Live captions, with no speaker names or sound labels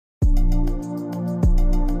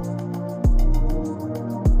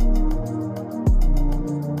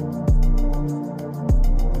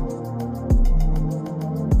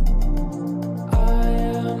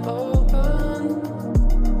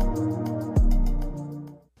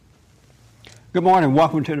Good morning.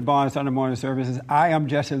 Welcome to the Bond Sunday Morning Services. I am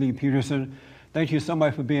Jesse Lee Peterson. Thank you so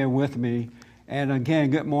much for being with me. And again,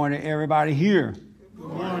 good morning, everybody here. Good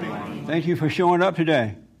morning. Thank you for showing up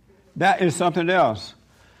today. That is something else.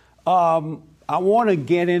 I want to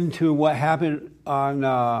get into what happened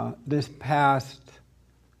on this past,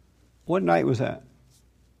 what night was that?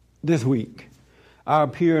 This week. I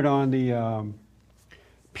appeared on the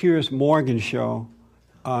Piers Morgan show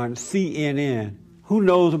on CNN. Who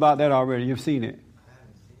knows about that already? You've seen it? I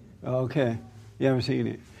haven't seen it. Okay. You haven't seen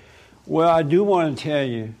it. Well, I do want to tell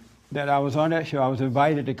you that I was on that show. I was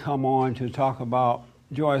invited to come on to talk about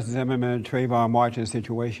George Zimmerman and Trayvon Martin's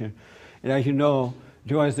situation. And as you know,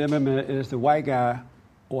 George Zimmerman is the white guy,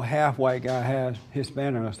 or half white guy, half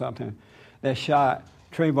Hispanic or something, that shot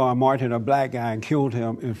Trayvon Martin, a black guy, and killed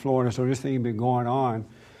him in Florida. So this thing been going on.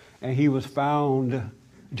 And he was found,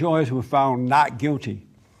 George was found not guilty.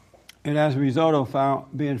 And as a result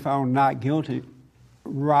of being found not guilty,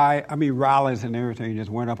 rallies and everything just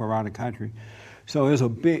went up around the country. So there's a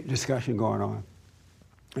big discussion going on.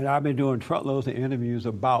 And I've been doing truckloads of interviews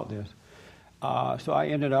about this. So I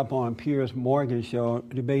ended up on Piers Morgan show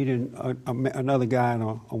debating another guy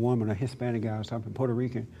and a woman, a Hispanic guy or something, Puerto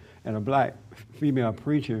Rican, and a black female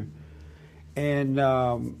preacher. And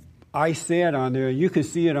I said on there, you can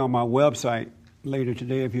see it on my website later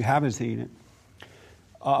today if you haven't seen it.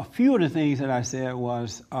 A few of the things that I said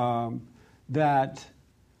was that,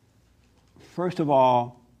 first of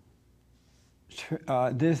all,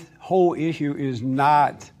 this whole issue is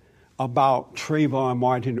not about Trayvon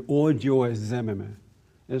Martin or George Zimmerman.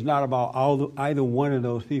 It's not about either one of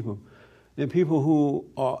those people. The people who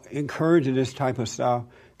are encouraging this type of stuff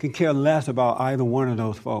can care less about either one of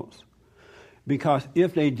those folks. Because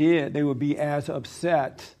if they did, they would be as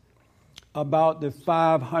upset about the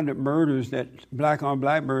 500 murders, that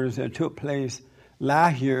black-on-black murders that took place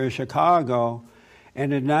last year in Chicago,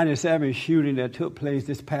 and the 97 shooting that took place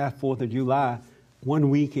this past 4th of July, one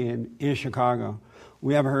weekend in Chicago.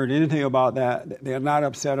 We haven't heard anything about that. They're not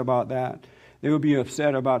upset about that. They would be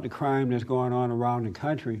upset about the crime that's going on around the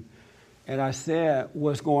country. And I said,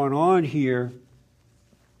 what's going on here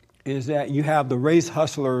is that you have the race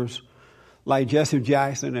hustlers like Jesse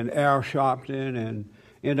Jackson and Al Sharpton and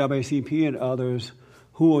NAACP and others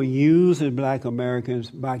who are using black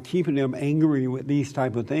Americans by keeping them angry with these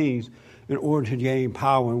type of things in order to gain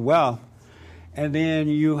power and wealth. And then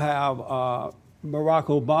you have Barack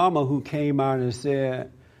Obama, who came out and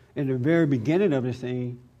said in the very beginning of this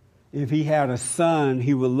thing, if he had a son,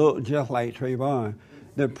 he would look just like Trayvon.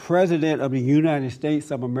 The president of the United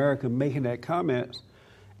States of America making that comment,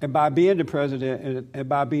 and by being the president and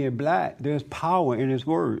by being black, there's power in his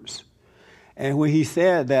words. And when he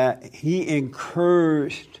said that, he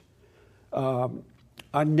encouraged a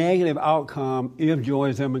negative outcome if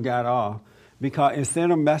George Zimmerman got off, because it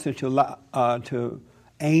sent a message to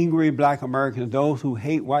angry black Americans, those who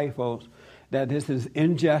hate white folks, that this is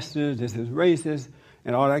injustice, this is racist,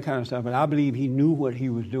 and all that kind of stuff. And I believe he knew what he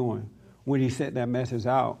was doing when he sent that message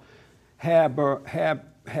out. Had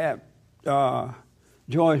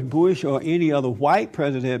George Bush or any other white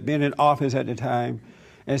president been in office at the time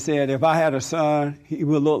and said, if I had a son, he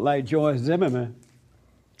would look like George Zimmerman,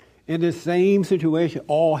 in the same situation,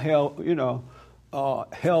 all hell,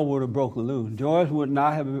 hell would have broken loose. George would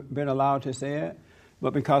not have been allowed to say it,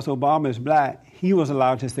 but because Obama is black, he was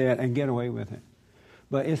allowed to say it and get away with it.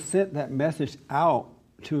 But it sent that message out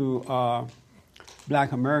to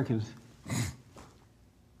black Americans.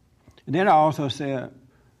 And then I also said,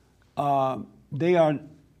 the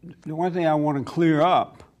one thing I want to clear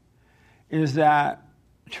up is that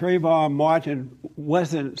Trayvon Martin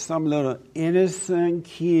wasn't some little innocent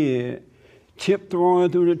kid tiptoeing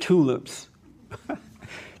through the tulips,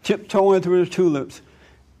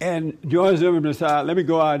 and George Zimmerman decided, let me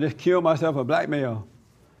go out and just kill myself a black male.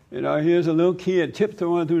 Here's a little kid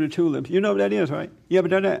tiptoeing through the tulips. You know what that is, right? You ever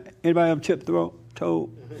done that? Anybody ever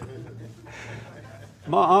tiptoed?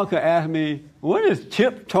 My uncle asked me, what is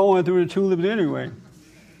tiptoeing through the tulips anyway?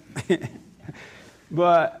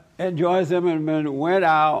 And George Zimmerman went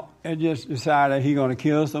out and just decided he's going to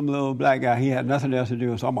kill some little black guy. He had nothing else to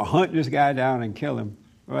do, so I'm going to hunt this guy down and kill him,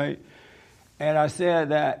 right? And I said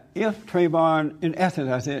that if Trayvon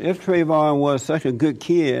was such a good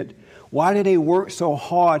kid, why did they work so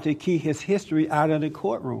hard to keep his history out of the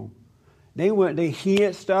courtroom? They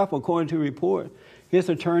hid stuff, according to report. His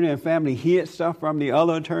attorney and family hid stuff from the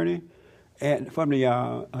other attorney and from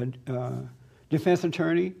the defense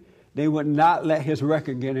attorney. They would not let his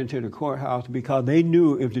record get into the courthouse because they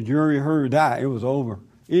knew if the jury heard that, it was over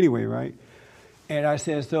anyway, right? And I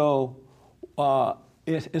said, so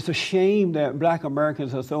it's a shame that black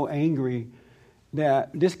Americans are so angry that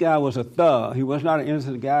this guy was a thug. He was not an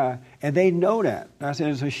innocent guy, and they know that. I said,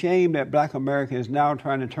 it's a shame that black America is now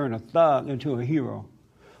trying to turn a thug into a hero.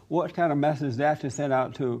 What kind of message is that to send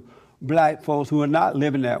out to black folks who are not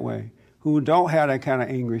living that way, who don't have that kind of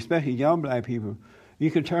anger, especially young black people?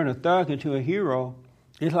 You can turn a thug into a hero.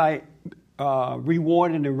 It's like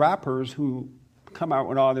rewarding the rappers who come out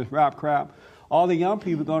with all this rap crap. All the young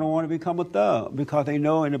people are going to want to become a thug because they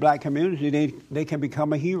know in the black community they can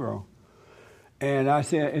become a hero. And I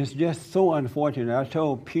said, it's just so unfortunate. I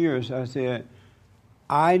told Pierce, I said,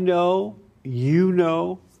 I know, you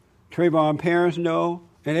know, Trayvon's parents know,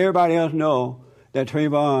 and everybody else know that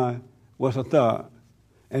Trayvon was a thug.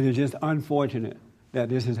 And it's just unfortunate that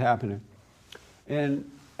this is happening. And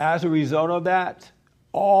as a result of that,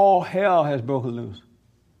 all hell has broken loose.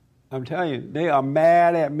 I'm telling you, they are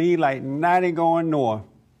mad at me like 90 going north.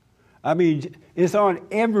 I mean, it's on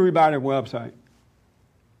everybody's website.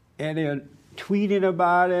 And they're tweeting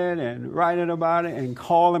about it and writing about it and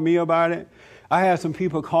calling me about it. I had some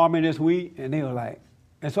people call me this week, and they were like,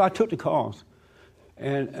 and so I took the calls.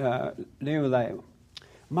 And they were like,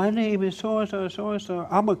 my name is so-and-so, so-and-so.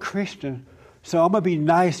 I'm a Christian, so I'm going to be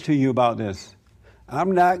nice to you about this.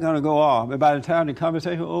 I'm not going to go off. And by the time the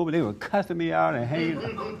conversation was over, they were cussing me out and hating.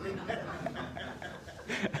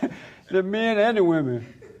 The men and the women.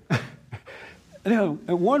 And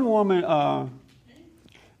one woman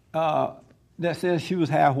that says she was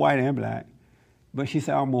half white and black, but she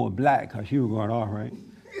said I'm more black because she was going off, right?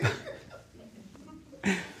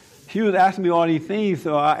 She was asking me all these things,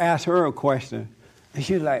 so I asked her a question. And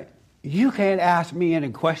she was like, you can't ask me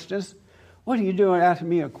any questions. What are you doing asking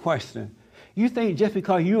me a question? You think just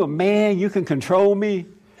because you're a man, you can control me?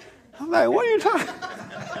 I'm like, what are you talking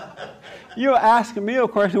about? You're asking me a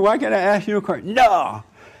question. Why can't I ask you a question? No,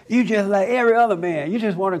 you just like every other man. You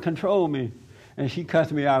just want to control me. And she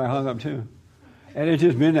cussed me out and hung up too. And it's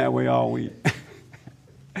just been that way all week.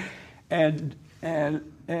 and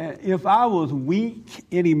if I was weak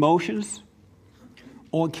in emotions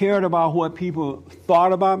or cared about what people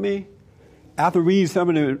thought about me, after reading some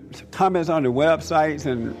of the comments on the websites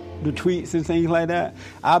and the tweets and things like that,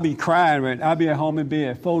 I'll be crying, right? I'll be at home in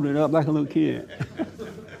bed, folded up like a little kid.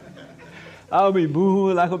 I'll be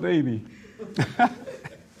boo-hooing like a baby.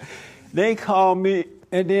 They call me,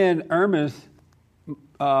 and then Ernest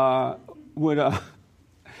would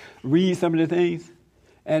read some of the things,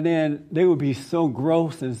 and then they would be so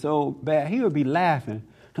gross and so bad. He would be laughing.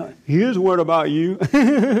 Here's a word about you.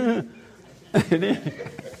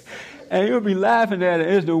 And he would be laughing at it.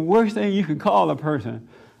 It's the worst thing you can call a person.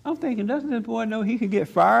 I'm thinking, doesn't this boy know he could get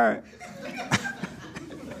fired?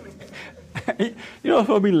 You're not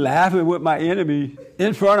supposed to be laughing with my enemy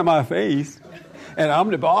in front of my face, and I'm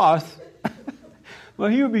the boss.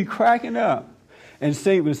 But he would be cracking up. And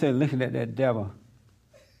Satan would say, looking at that devil,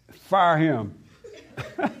 fire him.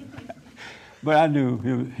 But I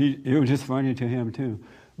knew it was just funny to him too.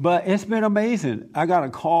 But it's been amazing. I got a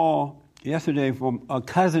call yesterday from a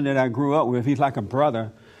cousin that I grew up with. He's like a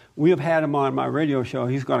brother. We have had him on my radio show.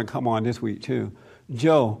 He's going to come on this week too.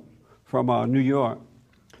 Joe from New York.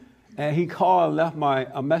 And he called, left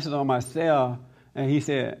a message on my cell, and he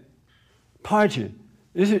said, Punchy.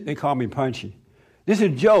 They call me Punchy. This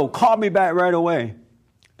is Joe. Call me back right away.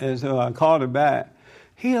 And so I called him back.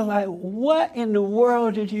 He was like, what in the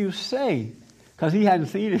world did you say? Because he hadn't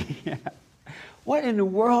seen it yet. What in the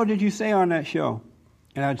world did you say on that show?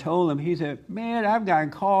 And I told him, he said, man, I've gotten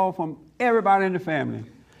a call from everybody in the family.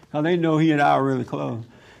 Because they know he and I are really close.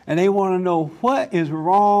 And they want to know, what is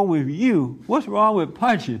wrong with you? What's wrong with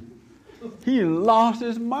Punchy? He lost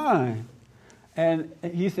his mind. And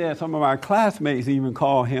he said some of our classmates even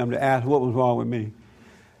called him to ask what was wrong with me.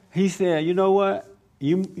 He said, you know what?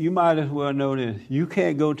 You might as well know this. You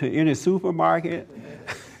can't go to any supermarket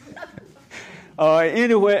or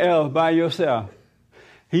anywhere else by yourself.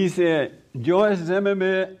 He said, Joyce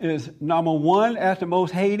Zimmerman is number one as the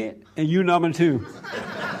most hated, and you number two.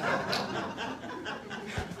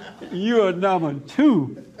 You are number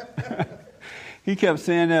two. He kept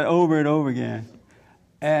saying that over and over again.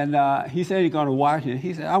 And he said he's going to watch it.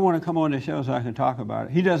 He said, I want to come on the show so I can talk about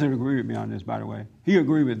it. He doesn't agree with me on this, by the way. He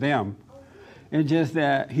agreed with them. It's just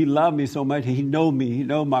that he loved me so much. He knows me. He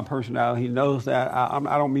knows my personality. He knows that I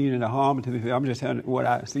don't mean any harm to me. I'm just telling what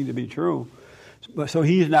I see to be true. But so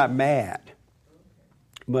he's not mad.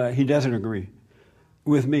 But he doesn't agree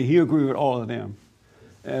with me. He agrees with all of them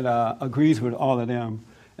and agrees with all of them.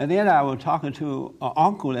 And then I was talking to an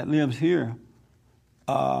uncle that lives here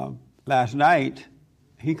last night.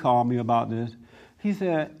 He called me about this. He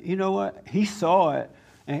said, you know what? He saw it.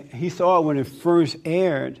 And he saw it when it first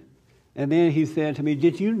aired. And then he said to me,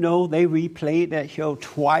 did you know they replayed that show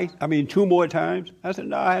two more times? I said,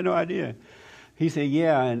 no, I had no idea. He said,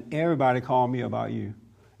 yeah, and everybody called me about you.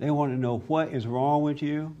 They want to know what is wrong with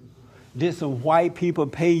you. Did some white people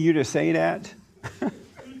pay you to say that?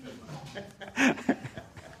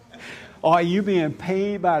 Are you being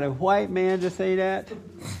paid by the white man to say that?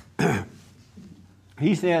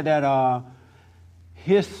 He said that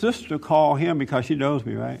his sister called him because she knows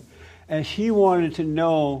me, right? And she wanted to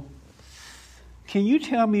know, can you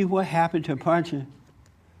tell me what happened to Punchy?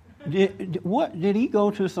 Did he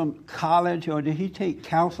go to some college, or did he take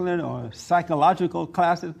counseling or psychological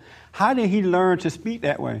classes? How did he learn to speak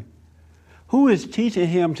that way? Who is teaching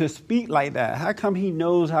him to speak like that? How come he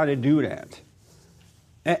knows how to do that?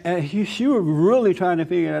 And she was really trying to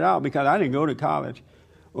figure it out, because I didn't go to college.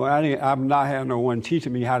 Well, I'm not having no one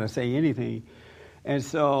teaching me how to say anything. And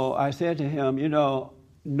so I said to him,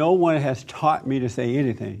 no one has taught me to say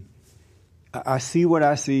anything. I see what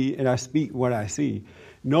I see, and I speak what I see.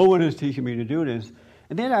 No one is teaching me to do this.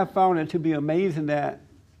 And then I found it to be amazing that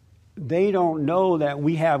they don't know that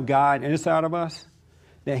we have God inside of us,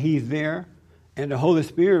 that He's there, and the Holy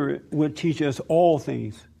Spirit would teach us all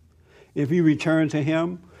things. If you return to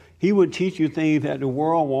Him, He would teach you things that the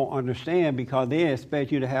world won't understand, because they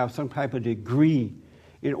expect you to have some type of degree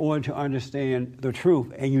in order to understand the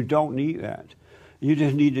truth, and you don't need that. You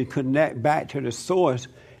just need to connect back to the source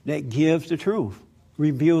that gives the truth,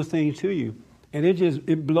 reveals things to you. And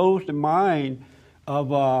it blows the mind of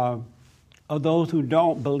those who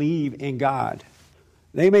don't believe in God.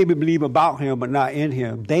 They maybe believe about Him, but not in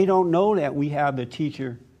Him. They don't know that we have the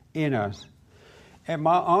teacher in us. And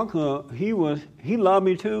my uncle, he loved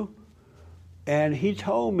me too. And he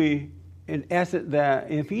told me, in essence, that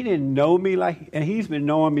if he didn't know me and he's been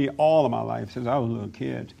knowing me all of my life since I was a little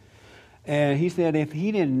kid. And he said if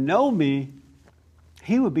he didn't know me,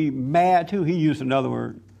 he would be mad too. He used another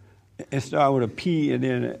word. It started with a P, and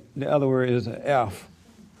then the other word is an F.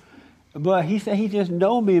 But he said he just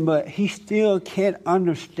know me, but he still can't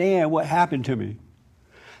understand what happened to me.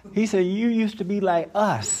 He said, you used to be like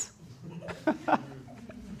us.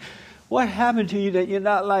 What happened to you that you're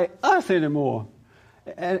not like us anymore?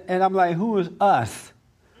 And I'm like, who is us?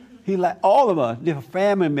 He's like, all of us, the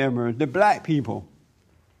family members, the black people.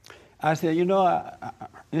 I said,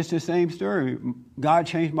 it's the same story. God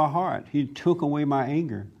changed my heart. He took away my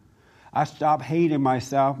anger. I stopped hating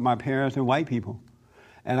myself, my parents, and white people.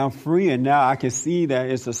 And I'm free, and now I can see that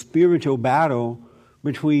it's a spiritual battle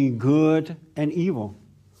between good and evil,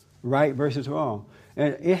 right versus wrong.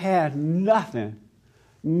 And it has nothing,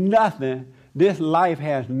 this life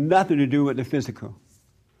has nothing to do with the physical.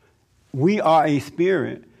 We are a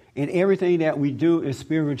spirit, and everything that we do is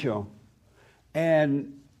spiritual.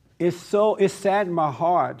 And it saddened my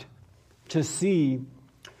heart to see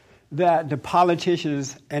that the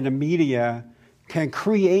politicians and the media can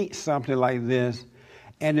create something like this,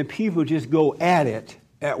 and the people just go at it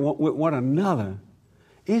with one another.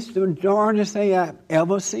 It's the darndest thing I've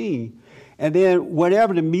ever seen. And then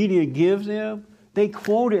whatever the media gives them, they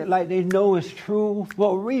quote it like they know it's true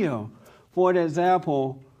for real. For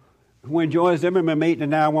example, when George Zimmerman made the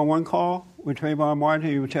 911 call with Trayvon Martin,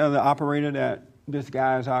 he would tell the operator that this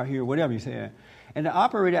guy's out here, whatever he said. And the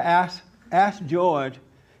operator asked George,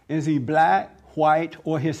 is he black, white,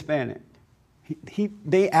 or Hispanic?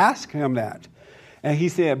 They asked him that. And he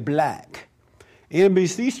said black.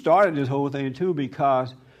 NBC started this whole thing too,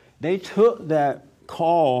 because they took that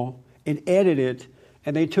call and edited it,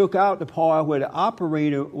 and they took out the part where the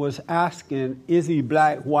operator was asking, is he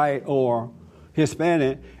black, white, or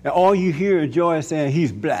Hispanic? And all you hear is George saying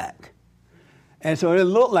he's black. And so it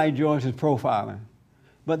looked like George was profiling.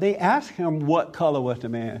 But they asked him what color was the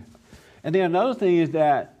man. And then another thing is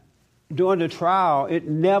that during the trial, it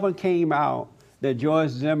never came out that George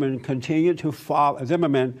Zimmerman continued to follow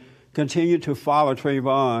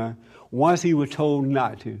Trayvon once he was told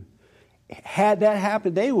not to. Had that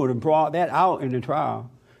happened, they would have brought that out in the trial.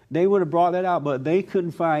 They would have brought that out, but they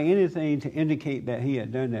couldn't find anything to indicate that he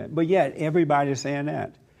had done that. But yet, everybody's saying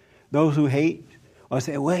that. Those who hate are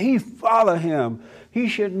saying, well, he followed him. He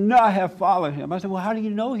should not have followed him. I said, well, how do you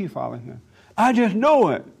know he followed him? I just know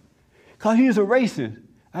it, because he's a racist.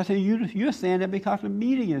 I said, you're saying that because the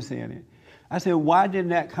media is saying it. I said, why didn't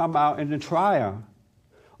that come out in the trial?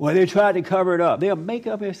 Well, they tried to cover it up. They'll make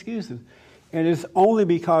up excuses. And it's only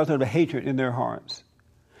because of the hatred in their hearts.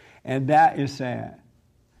 And that is sad.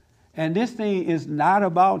 And this thing is not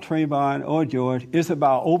about Trayvon or George. It's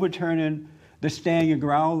about overturning the stand your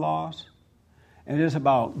ground laws. And it's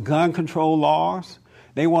about gun control laws.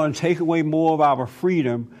 They want to take away more of our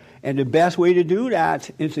freedom And the best way to do that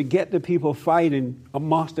is to get the people fighting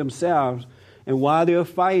amongst themselves. And while they're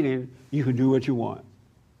fighting, you can do what you want.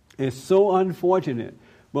 It's so unfortunate.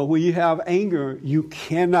 But when you have anger, you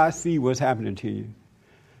cannot see what's happening to you.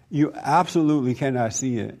 You absolutely cannot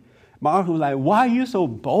see it. My uncle was like, why are you so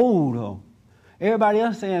bold, though? Everybody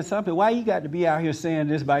else saying something. Why you got to be out here saying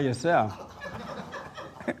this by yourself?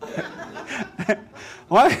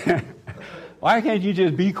 Why can't you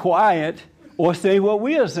just be quiet or say what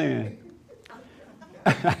we are saying?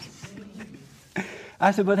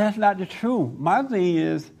 I said, but that's not the truth. My thing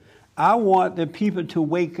is, I want the people to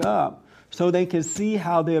wake up so they can see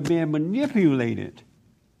how they're being manipulated.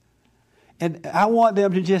 And I want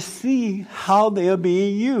them to just see how they're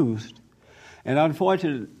being used. And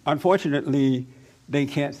unfortunately, they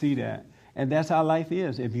can't see that. And that's how life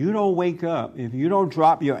is. If you don't wake up, if you don't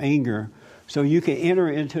drop your anger so you can enter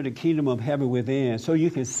into the kingdom of heaven within, so you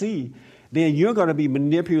can see, then you're going to be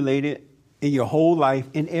manipulated in your whole life,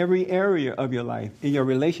 in every area of your life, in your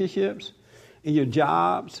relationships, in your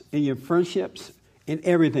jobs, in your friendships, in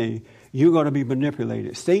everything. You're going to be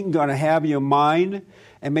manipulated. Satan's going to have your mind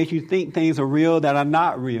and make you think things are real that are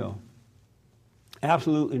not real.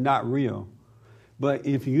 Absolutely not real. But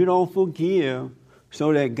if you don't forgive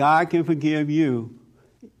so that God can forgive you,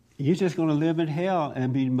 you're just going to live in hell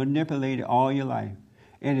and be manipulated all your life.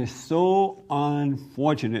 And it's so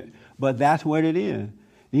unfortunate, but that's what it is.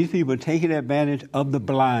 These people are taking advantage of the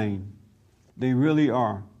blind. They really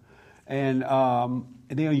are. And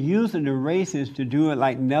they're using the races to do it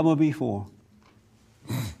like never before.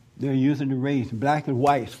 They're using the race, black and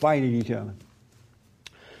whites fighting each other.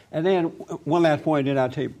 And then one last point, then I'll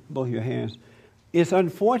take both your hands. It's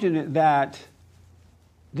unfortunate that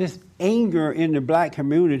this anger in the black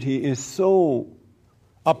community is so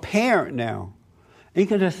apparent now. You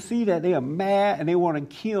can just see that they are mad and they want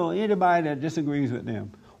to kill anybody that disagrees with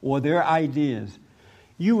them or their ideas.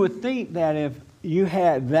 You would think that if you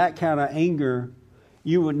had that kind of anger,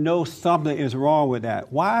 you would know something is wrong with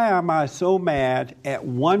that. Why am I so mad at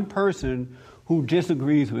one person who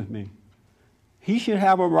disagrees with me? He should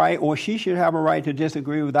have a right, or she should have a right to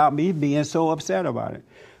disagree without me being so upset about it.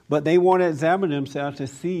 But they want to examine themselves to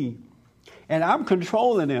see. And I'm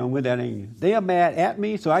controlling them with that anger. They are mad at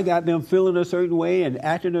me, so I got them feeling a certain way and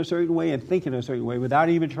acting a certain way and thinking a certain way without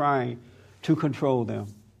even trying to control them.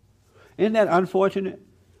 Isn't that unfortunate?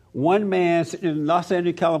 One man sitting in Los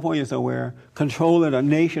Angeles, California somewhere, controlling a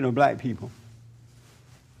nation of black people.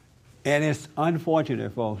 And it's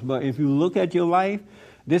unfortunate, folks. But if you look at your life,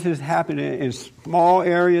 this is happening in small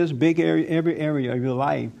areas, big areas, every area of your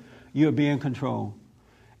life, you're being controlled.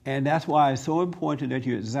 And that's why it's so important that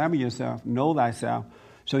you examine yourself, know thyself,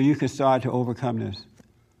 so you can start to overcome this.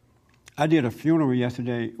 I did a funeral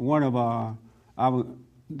yesterday. One of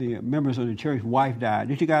the members of the church wife died.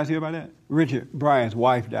 Did you guys hear about that? Richard Bryan's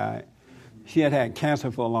wife died. She had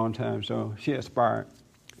cancer for a long time, so she expired.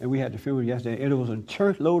 And we had the funeral yesterday, and it was a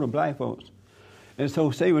church load of black folks. And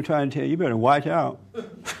so Satan was trying to tell you, you better watch out.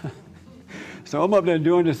 So I'm up there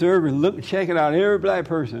doing the service, checking out every black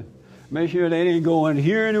person. Make sure they didn't go in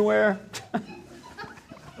here anywhere.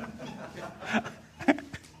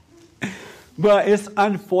 But it's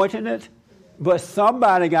unfortunate, but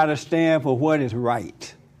somebody got to stand for what is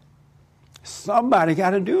right. Somebody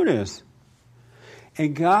got to do this.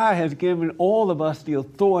 And God has given all of us the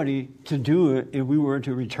authority to do it if we were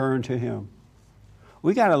to return to Him.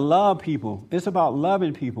 We got to love people. It's about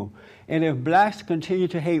loving people. And if blacks continue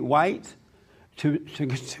to hate whites, to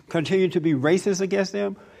continue to be racist against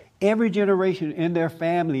them, every generation in their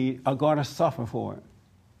family are going to suffer for it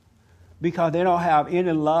because they don't have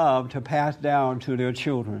any love to pass down to their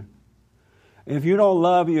children. If you don't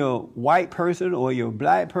love your white person or your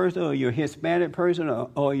black person or your Hispanic person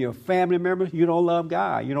or your family members, you don't love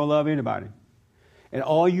God. You don't love anybody. And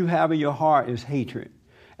all you have in your heart is hatred.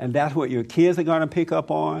 And that's what your kids are going to pick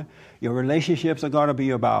up on. Your relationships are going to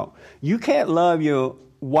be about. You can't love your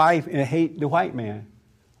wife and hate the white man,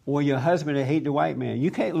 or your husband and hate the white man.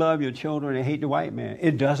 You can't love your children and hate the white man.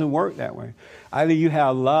 It doesn't work that way. Either you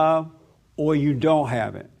have love or you don't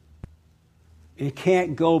have it. It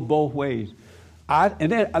can't go both ways.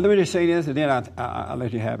 And then let me just say this, and then I'll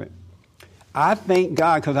let you have it. I thank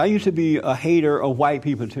God, because I used to be a hater of white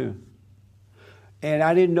people too. And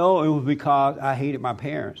I didn't know it was because I hated my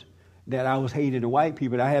parents that I was hating the white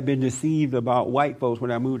people. I had been deceived about white folks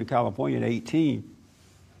when I moved to California at 18.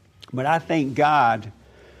 But I thank God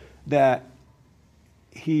that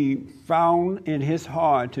He found in His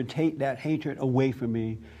heart to take that hatred away from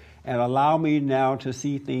me and allow me now to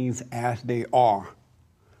see things as they are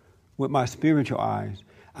with my spiritual eyes.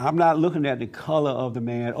 I'm not looking at the color of the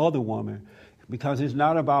man or the woman. because it's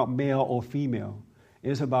not about male or female.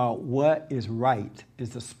 It's about what is right.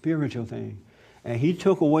 It's a spiritual thing. And he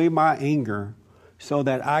took away my anger so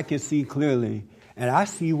that I could see clearly, and I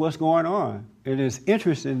see what's going on. It is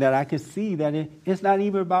interesting that I can see that it's not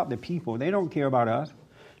even about the people. They don't care about us.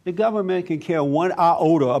 The government can care one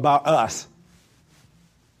iota about us.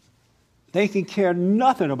 They can care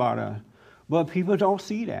nothing about us. But people don't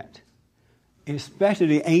see that, especially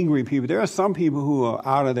the angry people. There are some people who are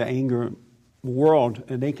out of the anger world,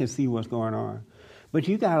 and they can see what's going on. But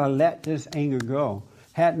you got to let this anger go.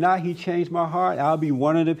 Had not he changed my heart, I'll be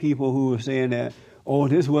one of the people who are saying that, oh,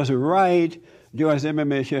 this wasn't right. George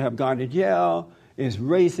Zimmerman should have gone to jail. It's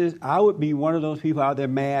racist. I would be one of those people out there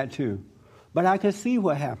mad too. But I can see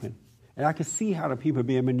what happened, and I can see how the people are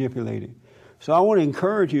being manipulated. So I want to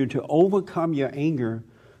encourage you to overcome your anger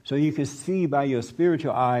so you can see by your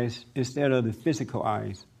spiritual eyes instead of the physical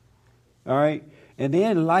eyes. All right? And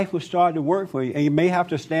then life will start to work for you. And you may have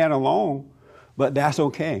to stand alone, but that's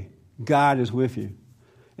okay. God is with you.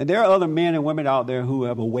 And there are other men and women out there who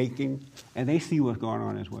have awakened, and they see what's going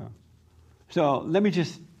on as well. So let me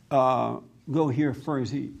just go here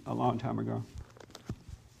first, a long time ago.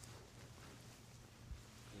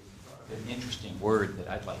 An interesting word that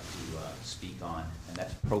I'd like to speak on, and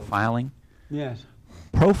that's profiling. Yes.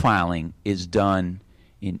 Profiling is done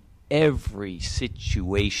in every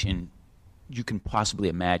situation you can possibly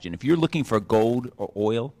imagine. If you're looking for gold or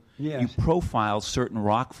oil, yes, you profile certain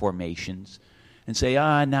rock formations and say,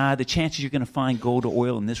 the chances you're going to find gold or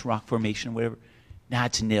oil in this rock formation or whatever,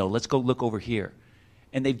 it's nil. Let's go look over here.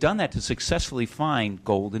 And they've done that to successfully find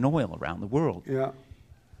gold and oil around the world. Yeah.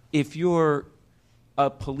 If you're a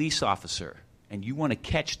police officer and you want to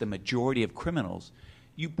catch the majority of criminals,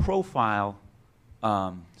 you profile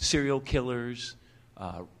serial killers,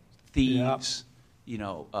 thieves,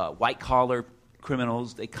 white-collar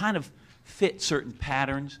criminals. They kind of fit certain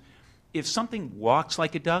patterns. If something walks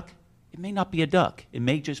like a duck, it may not be a duck. It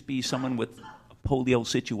may just be someone with a polio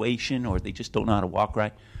situation, or they just don't know how to walk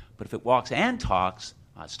right. But if it walks and talks,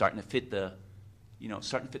 it's starting to fit the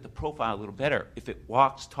profile a little better. If it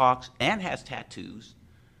walks, talks, and has tattoos,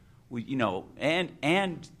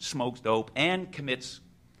 and smokes dope, and commits,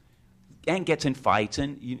 and gets in fights,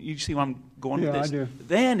 and you see where I'm going with this? I do.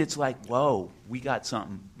 Then it's like, whoa, we got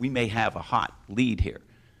something. We may have a hot lead here.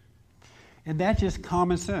 And that's just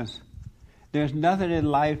common sense. There's nothing in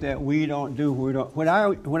life that we don't do. When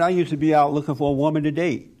I used to be out looking for a woman to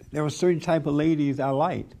date, there were certain type of ladies I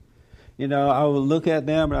liked. I would look at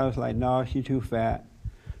them and I was like, no, she too fat.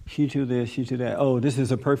 She too this, she too that. Oh, this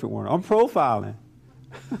is a perfect one. I'm profiling.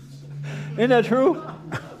 Isn't that true?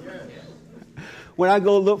 When I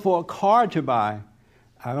go look for a car to buy,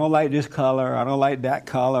 I don't like this color, I don't like that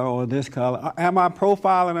color or this color. Am I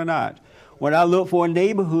profiling or not? When I look for a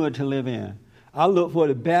neighborhood to live in, I look for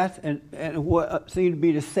the best and what seems to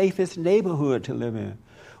be the safest neighborhood to live in.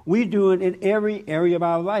 We do it in every area of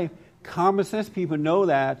our life. Common sense people know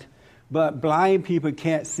that, but blind people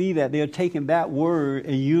can't see that. They're taking that word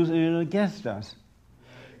and using it against us.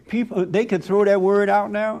 People, they can throw that word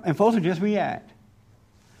out now, and folks will just react.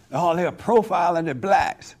 Oh, they're profiling the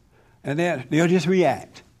blacks, and then they'll just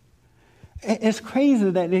react. It's crazy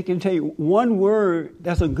that they can take one word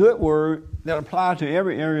that's a good word that applies to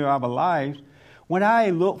every area of our lives. When I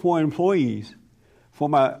look for employees for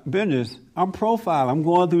my business, I'm profiling. I'm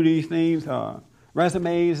going through these things,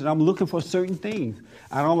 resumes, and I'm looking for certain things.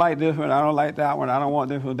 I don't like this one. I don't like that one. I don't want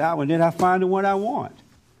this or that one. Then I find the one I want.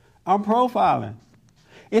 I'm profiling.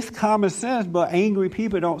 It's common sense, but angry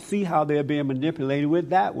people don't see how they're being manipulated with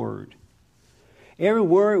that word. Every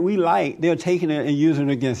word we like, they're taking it and using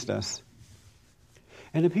it against us.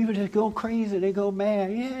 And the people just go crazy. They go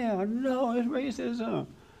mad. Yeah, no, it's racism.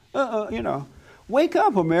 Wake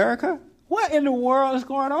up, America. What in the world is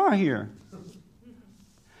going on here?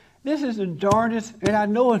 This is the darndest, and I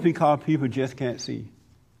know it's because people just can't see.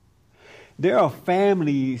 There are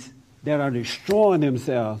families that are destroying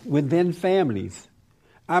themselves within families.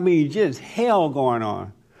 I mean, just hell going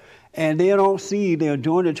on. And they don't see they're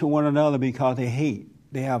doing it to one another because they hate.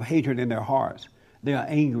 They have hatred in their hearts. They are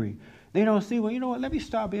angry. They don't see, well, you know what, let me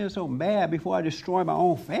stop being so mad before I destroy my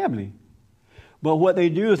own family. But what they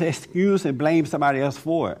do is excuse and blame somebody else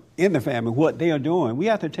for it in the family, what they are doing. We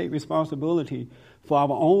have to take responsibility for our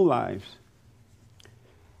own lives.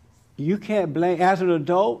 You can't blame, as an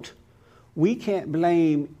adult, we can't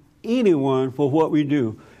blame anyone for what we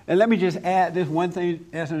do. And let me just add this one thing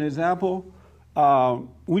as an example.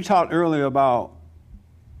 We talked earlier about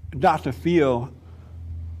Dr. Phil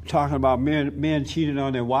talking about men cheating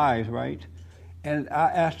on their wives, right? And I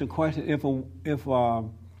asked the question, if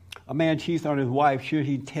a man cheats on his wife, should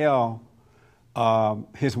he tell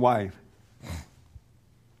his wife.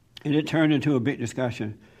 And it turned into a big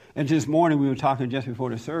discussion. And this morning we were talking just before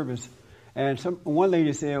the service, and one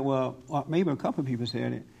lady said, well, maybe a couple of people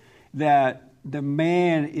said it, that the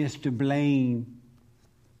man is to blame.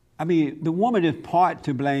 I mean, the woman is part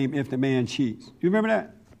to blame if the man cheats. You remember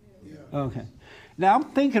that? Yeah. Okay. Now, I'm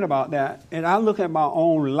thinking about that, and I look at my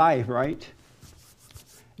own life, right?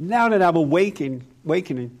 Now that I'm awakening,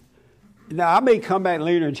 now I may come back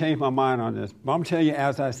later and change my mind on this, but I'm telling you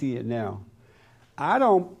as I see it now. I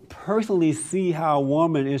don't personally see how a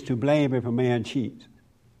woman is to blame if a man cheats.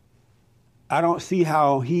 I don't see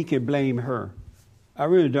how he can blame her. I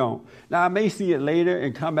really don't. Now, I may see it later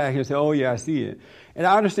and come back and say, oh, yeah, I see it. And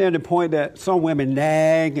I understand the point that some women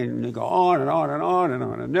nag and they go on and on and on and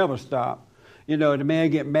on and never stop. You know, the man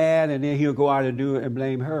get mad and then he'll go out and do it and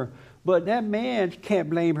blame her. But that man can't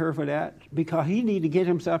blame her for that because he needs to get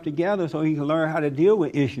himself together so he can learn how to deal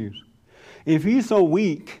with issues. If he's so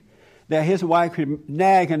weak that his wife could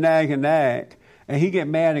nag and nag and nag and he get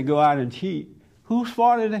mad and go out and cheat, whose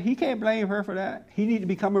fault is it? He can't blame her for that. He needs to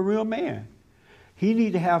become a real man. He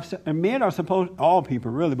needs to have, and men are supposed, all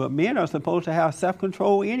people really, but men are supposed to have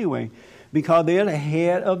self-control anyway because they're the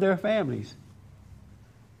head of their families.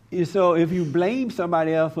 And so if you blame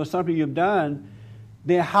somebody else for something you've done,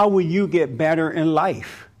 then how will you get better in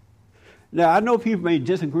life? Now, I know people may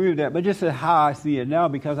disagree with that, but this is how I see it now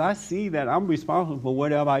because I see that I'm responsible for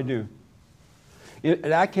whatever I do.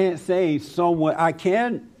 And I can't say someone, I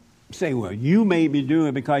can say, well, you made me do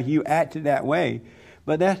it because you acted that way.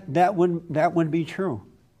 But that wouldn't be true.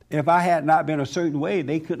 If I had not been a certain way,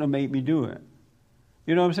 they couldn't have made me do it.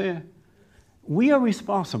 You know what I'm saying? We are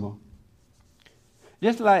responsible.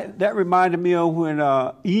 Just like that reminded me of when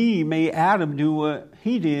Eve made Adam do what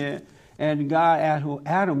he did, and God asked, well,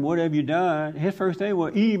 Adam, what have you done? His first thing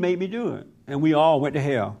was, Eve made me do it. And we all went to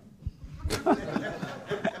hell.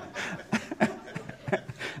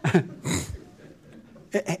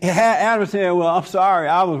 Had Adam said, well, I'm sorry,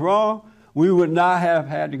 I was wrong, we would not have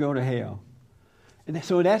had to go to hell. And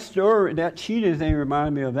so that story, that cheating thing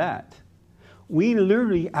reminded me of that. We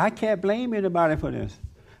literally, I can't blame anybody for this.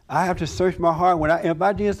 I have to search my heart. If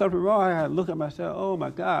I did something wrong, I have to look at myself, oh my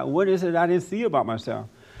God, what is it I didn't see about myself?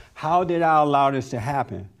 How did I allow this to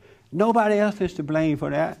happen? Nobody else is to blame for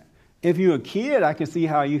that. If you're a kid, I can see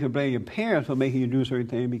how you can blame your parents for making you do certain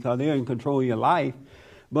things because they're in control of your life.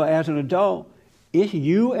 But as an adult, it's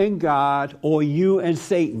you and God or you and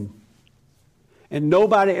Satan. And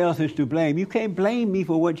nobody else is to blame. You can't blame me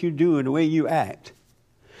for what you do and the way you act.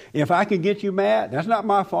 If I can get you mad, that's not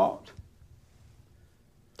my fault.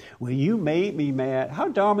 Well, you made me mad. How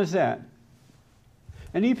dumb is that?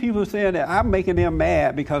 And these people saying that I'm making them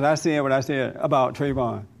mad because I said what I said about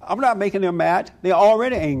Trayvon. I'm not making them mad. They're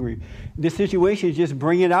already angry. The situation is just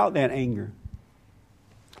bringing out that anger.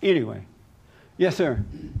 Anyway. Yes, sir.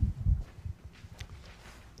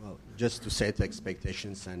 Just to set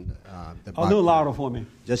expectations and a little louder for me.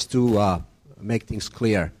 Just to make things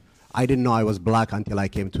clear, I didn't know I was black until I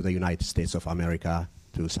came to the United States of America,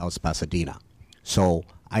 to South Pasadena. So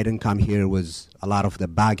I didn't come here with a lot of the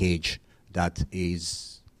baggage that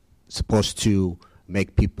is supposed to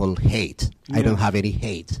make people hate. Yeah. I don't have any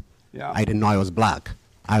hate. Yeah. I didn't know I was black.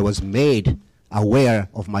 I was made aware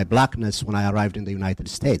of my blackness when I arrived in the United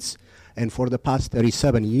States. And for the past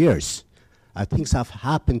 37 years, things have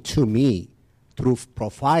happened to me through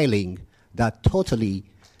profiling that totally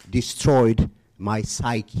destroyed my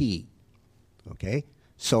psyche. Okay?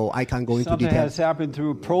 So I can go into detail. Something has happened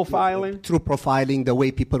through profiling? Through profiling, the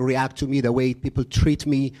way people react to me, the way people treat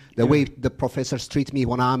me, the way the professors treat me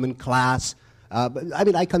when I'm in class. I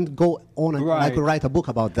mean, I can go on and I could write a book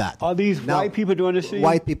about that. Are these white people doing this to you?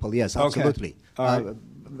 White people, yes, absolutely. Okay.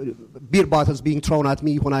 Beer bottles being thrown at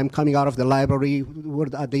me when I'm coming out of the library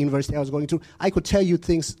at the university I was going to. I could tell you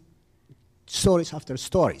things, stories after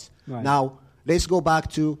stories. Right. Now, let's go back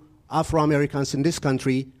to Afro-Americans in this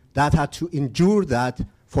country that had to endure that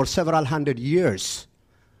for several hundred years.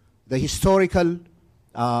 The historical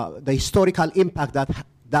impact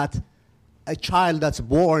that a child that's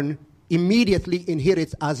born immediately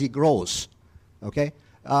inherits as he grows. Okay?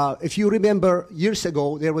 If you remember, years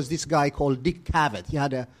ago, there was this guy called Dick Cavett. He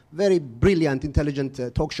had a very brilliant,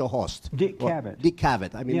 intelligent talk show host. Dick Cavett. Dick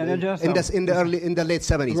Cavett. I mean, in the late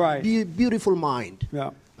 70s. Right. Beautiful mind. Yeah.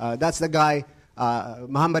 That's the guy.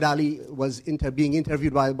 Muhammad Ali was being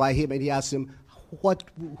interviewed by him, and he asked him,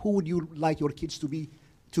 who would you like your kids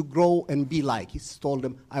to grow and be like? He told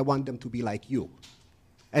them, I want them to be like you.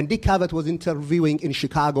 And Dick Cavett was interviewing in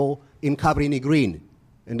Chicago in Cabrini Green,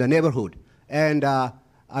 in the neighborhood. And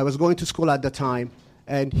I was going to school at the time,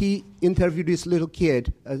 and he interviewed this little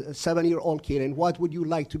kid, a 7-year-old kid, and what would you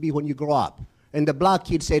like to be when you grow up? And the black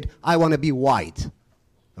kid said, I want to be white.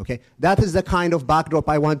 Okay, that is the kind of backdrop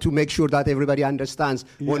I want to make sure that everybody understands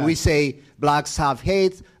when we say blacks have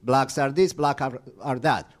hate, blacks are this, blacks are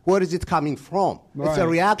that. Where is it coming from? Right. It's a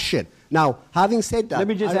reaction. Now, having said that... Let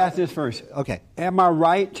me just ask this first. Okay. Am I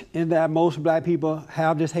right in that most black people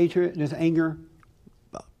have this hatred, this anger?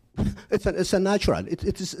 It's a natural.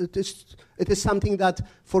 It is something that,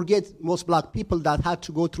 forget most black people that had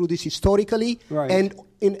to go through this historically and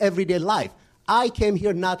in everyday life. I came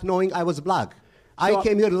here not knowing I was black. I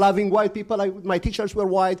came here loving white people. My teachers were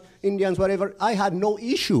white, Indians, whatever. I had no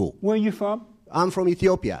issue. Where are you from? I'm from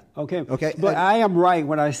Ethiopia. Okay. But I am right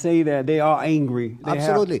when I say that they are angry.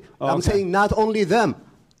 Absolutely. I'm saying not only them.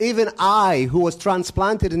 Even I, who was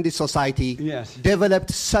transplanted in this society,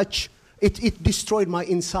 developed such... It destroyed my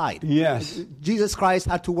inside. Yes. Jesus Christ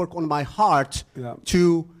had to work on my heart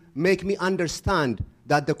to make me understand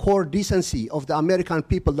that the core decency of the American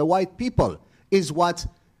people, the white people, is what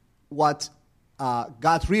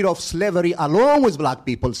got rid of slavery along with black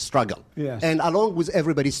people's struggle. Yes. And along with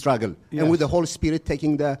everybody's struggle. Yes. And with the Holy Spirit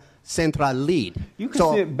taking the central lead. You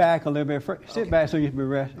can sit back a little bit. Sit back so you can be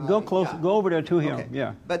rest. Go close. Go over there to him. Okay.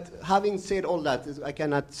 Yeah. But having said all that, I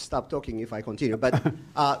cannot stop talking if I continue. But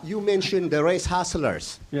you mentioned the race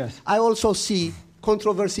hustlers. Yes. I also see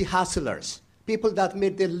controversy hustlers, people that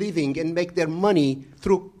made their living and make their money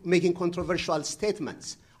through making controversial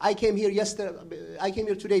statements. I came here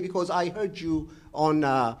today because I heard you on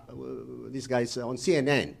these guys on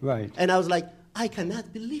CNN. Right. And I was like, I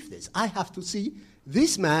cannot believe this. I have to see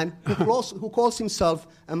this man who calls himself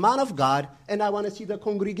a man of God, and I want to see the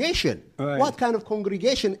congregation. Right. What kind of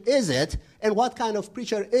congregation is it, and what kind of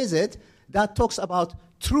preacher is it that talks about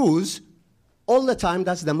truths all the time?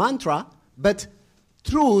 That's the mantra. But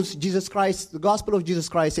truths, Jesus Christ, the gospel of Jesus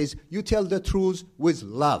Christ says, you tell the truths with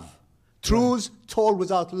love. Truths told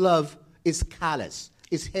without love is callous,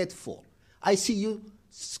 is hateful. I see you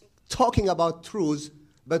talking about truths,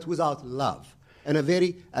 but without love, in a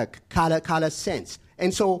very callous sense.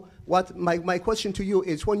 And so what my question to you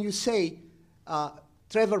is, when you say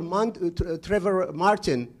Trevor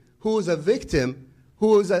Martin, who is a victim,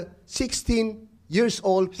 who is a 16 years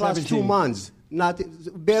old plus 17. 2 months,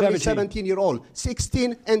 barely 17-year-old,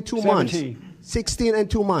 16 and 2 months. 16 and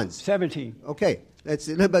 2 months. 17. Okay. But,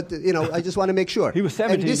 I just want to make sure. He was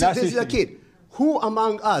 17, and this is a kid. Who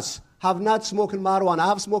among us have not smoked marijuana? I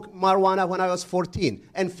have smoked marijuana when I was 14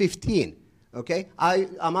 and 15. Okay?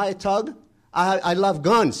 Am I a thug? I love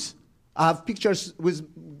guns. I have pictures with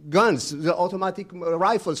guns, the automatic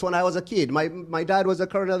rifles when I was a kid. My dad was a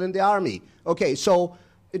colonel in the army. Okay, so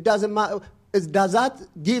it doesn't matter. Does that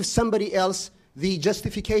give somebody else the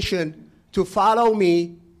justification to follow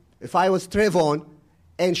me if I was Trayvon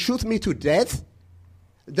and shoot me to death?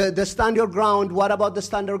 The stand your ground, what about the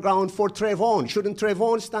stand your ground for Trayvon? Shouldn't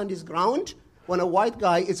Trayvon stand his ground when a white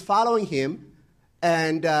guy is following him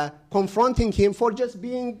and confronting him for just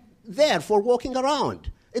being there, for walking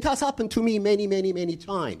around? It has happened to me many, many, many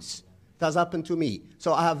times. It has happened to me.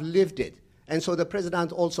 So I have lived it. And so the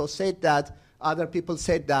president also said that, other people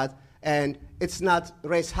said that, and it's not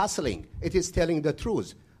race hustling. It is telling the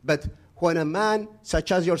truth. But when a man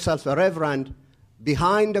such as yourself, a reverend,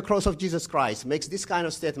 behind the cross of Jesus Christ, makes this kind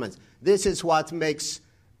of statements, this is what makes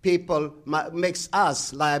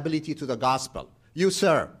us liability to the gospel. You,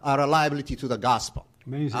 sir, are a liability to the gospel.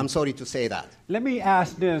 Amazing. I'm sorry to say that. Let me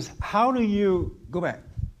ask this. How do you... Go back.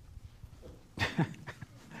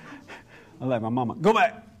 I like my mama. Go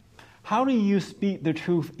back. How do you speak the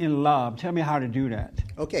truth in love? Tell me how to do that.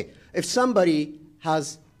 Okay. If somebody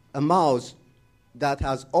has a mouth that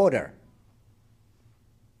has odor,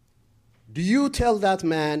 do you tell that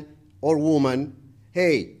man or woman,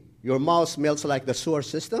 hey, your mouth smells like the sewer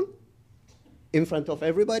system in front of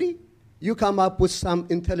everybody? You come up with some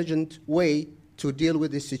intelligent way to deal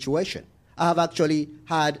with this situation. I have actually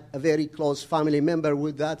had a very close family member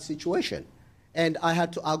with that situation. And I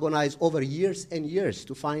had to agonize over years and years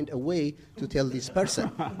to find a way to tell this person.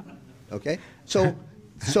 Okay? So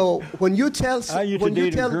when you tell the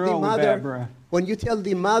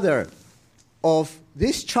mother of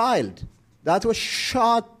this child that was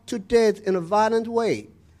shot to death in a violent way,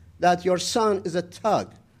 that your son is a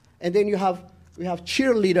thug, and then we have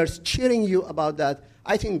cheerleaders cheering you about that,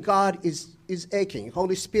 I think God is aching.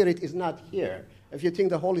 Holy Spirit is not here. If you think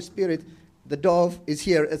the Holy Spirit, the dove is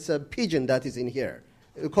here, it's a pigeon that is in here.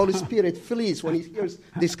 The Holy Spirit flees when he hears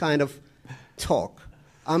this kind of talk.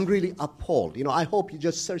 I'm really appalled. I hope you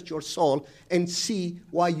just search your soul and see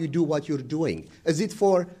why you do what you're doing. Is it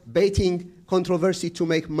for baiting controversy to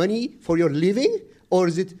make money for your living? or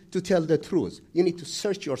is it to tell the truth? You need to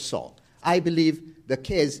search your soul. I believe the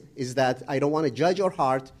case is that I don't want to judge your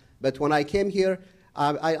heart, but when I came here,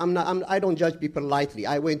 I don't judge people lightly.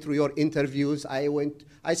 I went through your interviews. I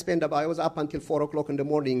was up until 4 o'clock in the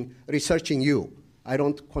morning researching you. I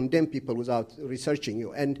don't condemn people without researching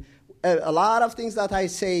you. And a lot of things that I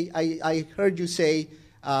say, I heard you say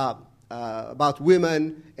about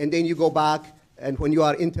women, and then you go back, and when you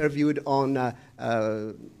are interviewed on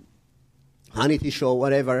Hannity show,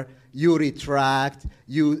 whatever, you retract,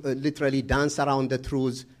 you literally dance around the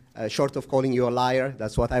truth, short of calling you a liar.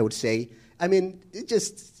 That's what I would say. I mean, it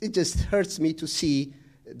just hurts me to see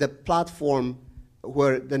the platform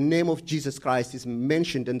where the name of Jesus Christ is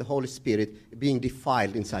mentioned and the Holy Spirit being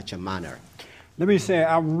defiled in such a manner. Let me say,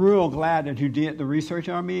 I'm real glad that you did the research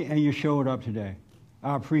on me and you showed up today.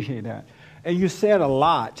 I appreciate that. And you said a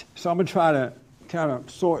lot, so I'm going to try to kind of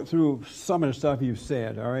sort through some of the stuff you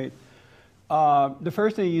said, all right? The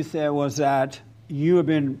first thing you said was that you have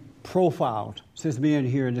been profiled since being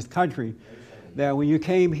here in this country, that when you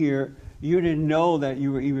came here, you didn't know that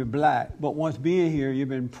you were even black, but once being here, you've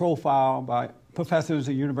been profiled by professors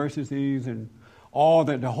at universities and all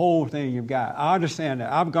that, the whole thing you've got. I understand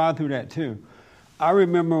that. I've gone through that too. I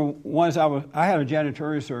remember once I had a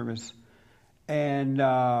janitorial service, and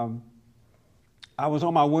I was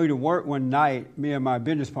on my way to work one night, me and my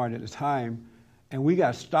business partner at the time, and we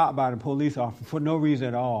got stopped by the police officer for no reason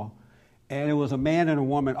at all. And it was a man and a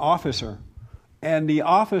woman officer. And the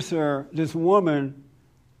officer, this woman,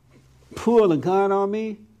 pulled a gun on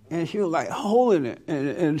me, and she was like holding it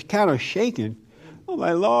and kind of shaking. I'm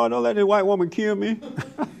like, Lord, don't let this white woman kill me.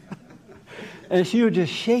 And she was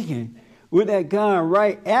just shaking with that gun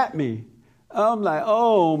right at me. I'm like,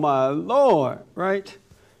 oh my Lord, right?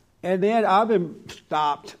 And then I've been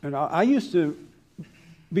stopped. And I used to,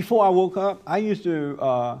 before I woke up, I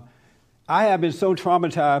have been so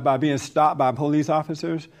traumatized by being stopped by police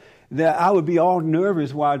officers that I would be all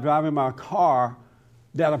nervous while driving my car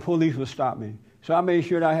that a police would stop me. So I made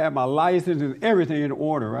sure that I had my license and everything in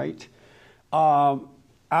order, right?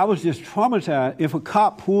 I was just traumatized. If a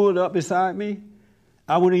cop pulled up beside me,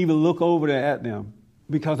 I wouldn't even look over there at them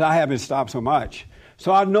because I haven't stopped so much.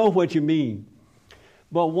 So I know what you mean.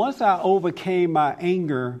 But once I overcame my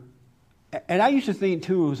anger, and I used to think,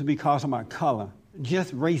 too, it was because of my color,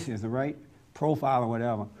 just racism, right? Profile or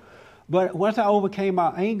whatever. But once I overcame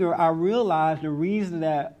my anger, I realized the reason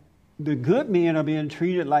that the good men are being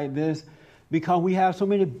treated like this because we have so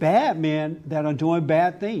many bad men that are doing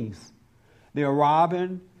bad things. They're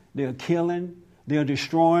robbing, they're killing, they're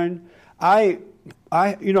destroying. I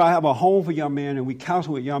have a home for young men, and we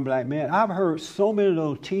counsel with young black men. I've heard so many of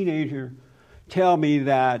those teenagers tell me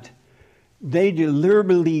that they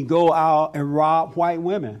deliberately go out and rob white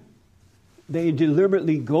women. They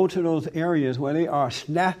deliberately go to those areas where they are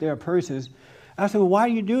snatch their purses. I said, well, why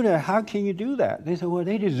do you do that? How can you do that? They said, well,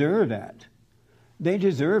 they deserve that. They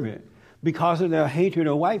deserve it because of their hatred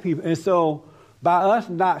of white people. And so by us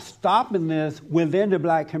not stopping this within the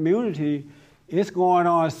black community, it's going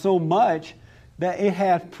on so much that it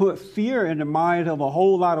has put fear in the minds of a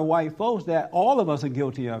whole lot of white folks that all of us are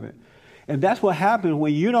guilty of it. And that's what happens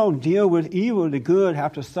when you don't deal with evil, the good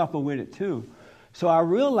have to suffer with it too. So I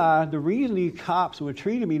realized the reason these cops were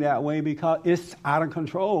treating me that way because it's out of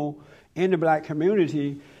control in the black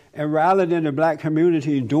community. And rather than the black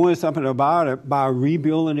community doing something about it by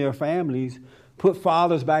rebuilding their families, put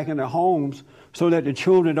fathers back in their homes so that the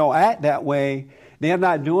children don't act that way, they're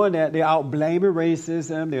not doing that. They're out blaming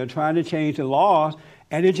racism. They're trying to change the laws,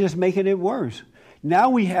 and it's just making it worse.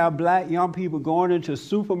 Now we have black young people going into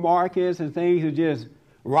supermarkets and things and just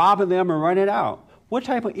robbing them and running out. What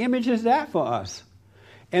type of image is that for us?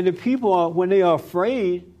 And the people, when they are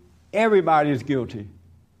afraid, everybody is guilty.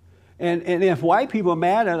 And if white people are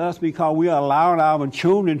mad at us because we are allowing our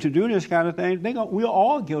children to do this kind of thing, we're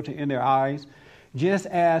all guilty in their eyes, just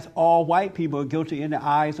as all white people are guilty in the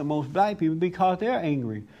eyes of most black people because they're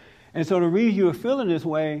angry. And so the reason you're feeling this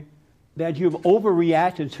way, that you've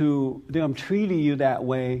overreacted to them treating you that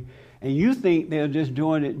way, and you think they're just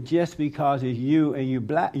doing it just because it's you and you're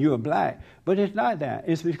black. But it's not that.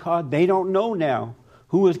 It's because they don't know now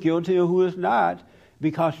who is guilty or who is not,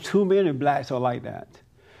 because too many blacks are like that.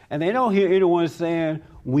 And they don't hear anyone saying,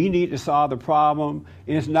 we need to solve the problem.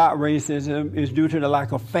 It's not racism. It's due to the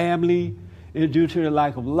lack of family. It's due to the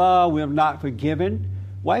lack of love. We're not forgiven.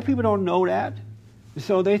 White people don't know that.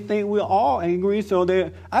 So they think we're all angry.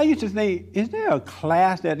 So I used to think, is there a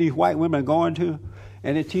class that these white women are going to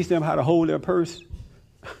and they teach them how to hold their purse?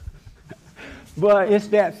 But it's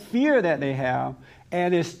that fear that they have.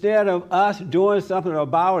 And instead of us doing something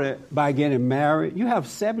about it by getting married, you have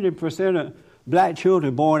 70% black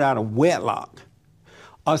children born out of wedlock.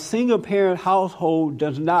 A single-parent household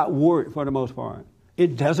does not work for the most part.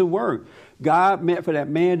 It doesn't work. God meant for that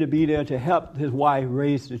man to be there to help his wife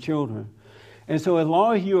raise the children. And so as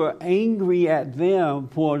long as you are angry at them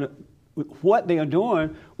for what they are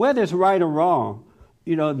doing, whether it's right or wrong,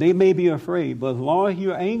 they may be afraid. But as long as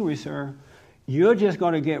you're angry, sir, you're just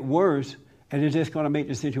going to get worse, and it's just going to make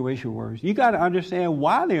the situation worse. You got to understand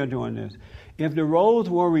why they are doing this. If the roles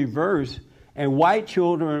were reversed and white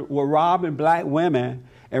children were robbing black women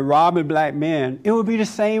and robbing black men, it would be the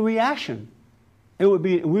same reaction. We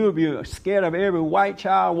would be scared of every white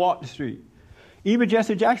child walk the street. Even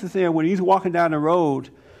Jesse Jackson said when he's walking down the road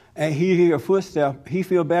and he hears a footstep, he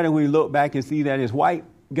feels better when he look back and see that it's white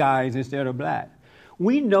guys instead of black.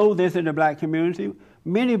 We know this in the black community.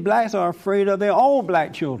 Many blacks are afraid of their own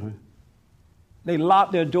black children. They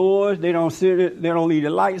lock their doors. They don't leave the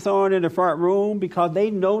lights on in the front room because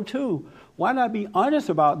they know too. Why not be honest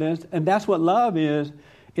about this? And that's what love is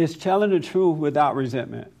telling the truth without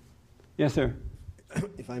resentment. Yes, sir.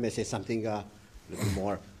 If I may say something a little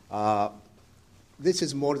more, this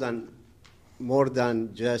is more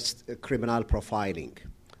than just criminal profiling.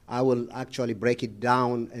 I will actually break it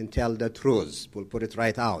down and tell the truth. We'll put it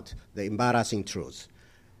right out, the embarrassing truth.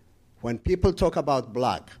 When people talk about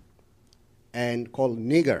black and call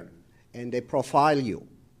nigger, and they profile you,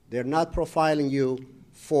 they're not profiling you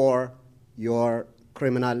for your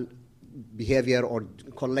criminal behavior or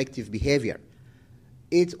collective behavior.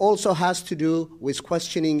 It also has to do with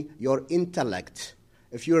questioning your intellect.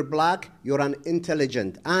 If you're black, you're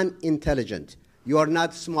unintelligent. You are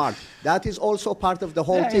not smart. That is also part of the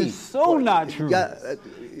whole thing. That is so not true.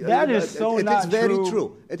 That is so not true. It is very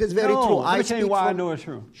true. It is very true. Let me tell you why I know it's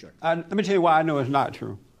true. Sure. Let me tell you why I know it's not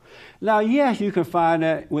true. Now, yes, you can find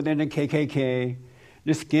that within the KKK,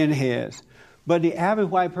 the skinheads, but the average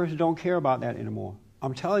white person don't care about that anymore.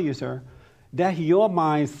 I'm telling you, sir, that's your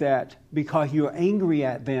mindset because you're angry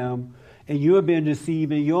at them and you're being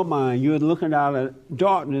deceived in your mind. You're looking out of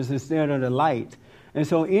darkness instead of the light. And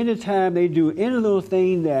so anytime they do any little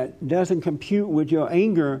thing that doesn't compute with your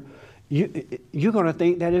anger, you're going to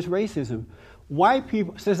think that it's racism. White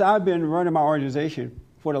people, since I've been running my organization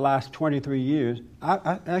for the last 23 years,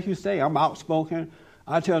 as you say, I'm outspoken.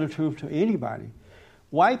 I tell the truth to anybody.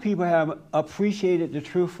 White people have appreciated the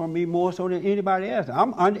truth from me more so than anybody else.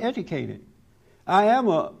 I'm uneducated. I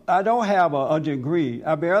don't have a degree.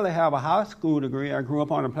 I barely have a high school degree. I grew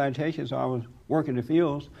up on a plantation, so I was working the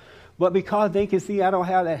fields. But because they can see I don't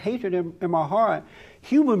have that hatred in my heart,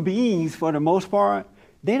 human beings, for the most part,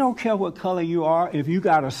 they don't care what color you are if you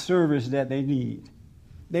got a service that they need.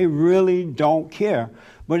 They really don't care.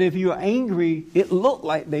 But if you're angry, it looks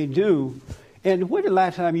like they do. And when the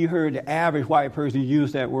last time you heard the average white person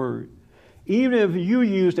use that word? Even if you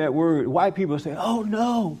use that word, white people say, oh,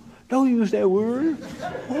 no, don't use that word.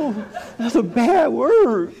 Oh, that's a bad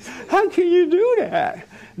word. How can you do that?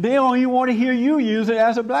 They don't even want to hear you use it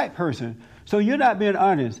as a black person. So you're not being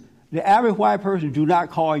honest. The average white person do not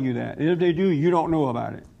call you that. And if they do, you don't know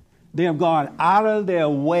about it. They have gone out of their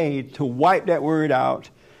way to wipe that word out,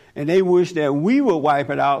 and they wish that we would wipe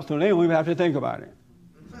it out so they don't even have to think about it.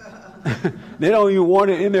 They don't even want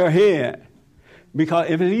it in their head. Because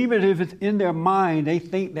even if it's in their mind, they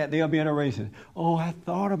think that they're being a racist. Oh, I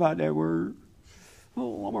thought about that word.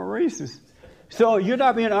 Oh, I'm a racist. So you're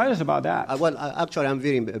not being honest about that. Actually, I'm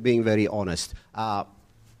being very honest. I've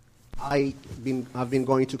been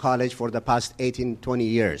going to college for the past 18, 20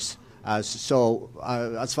 years. So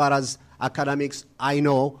as far as academics, I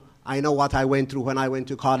know what I went through when I went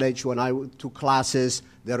to college, when I took classes,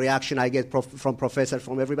 the reaction I get from professors,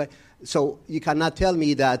 from everybody. So you cannot tell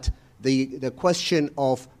me that the question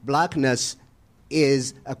of blackness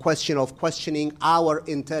is a question of questioning our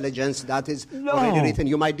intelligence. That is already written.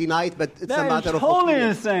 You might deny it, but it's a matter of totally opinion.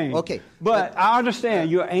 Insane. Okay, but I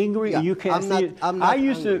understand you're angry and you can't see it. I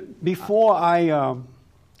used to before I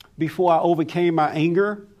overcame my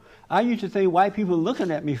anger, I used to think white people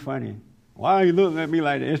looking at me funny. Why are you looking at me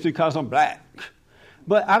like that? It's because I'm black.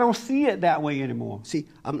 But I don't see it that way anymore. See,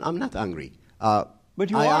 I'm not angry. But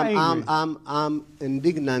you are angry. I'm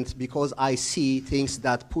indignant because I see things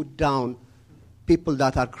that put down people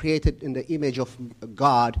that are created in the image of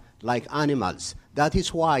God like animals. That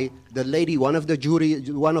is why the lady, one of the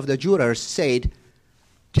jurors said,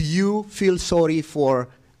 do you feel sorry for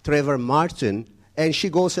Trayvon Martin? And she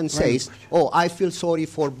goes and says, oh, I feel sorry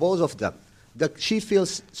for both of them. She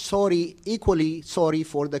feels equally sorry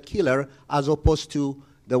for the killer as opposed to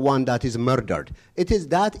the one that is murdered.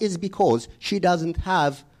 That is because she doesn't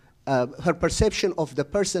have, her perception of the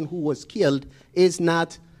person who was killed is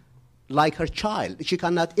not like her child. She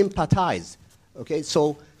cannot empathize. Okay,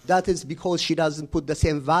 so that is because she doesn't put the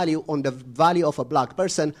same value on the value of a black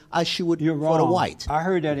person as she would You're wrong. for a white. I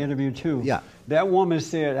heard that interview too. Yeah. That woman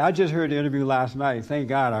said, I just heard the interview last night. Thank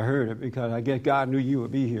God I heard it because I guess God knew you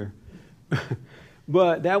would be here.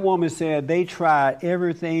 But that woman said they tried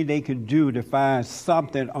everything they could do to find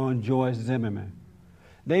something on Joyce Zimmerman.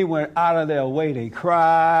 They went out of their way. They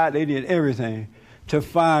cried. They did everything to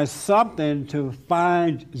find something, to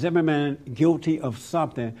find Zimmerman guilty of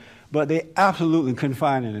something. But they absolutely couldn't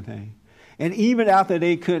find anything. And even after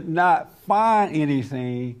they could not find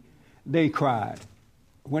anything, they cried.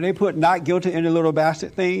 When they put not guilty in the little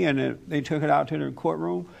basket thing and they took it out to the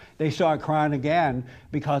courtroom, they started crying again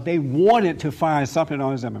because they wanted to find something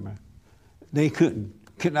on Zimmerman. They could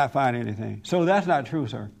not find anything. So that's not true,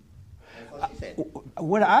 sir. That's what she said.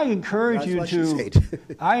 What I encourage you That's to, what she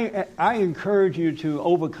said. I encourage you to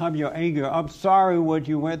overcome your anger. I'm sorry what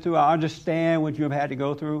you went through. I understand what you have had to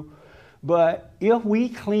go through. But if we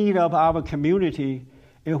clean up our community,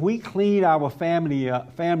 if we clean our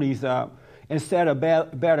families up and set a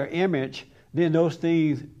better image, then those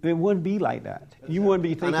things, it wouldn't be like that. You wouldn't be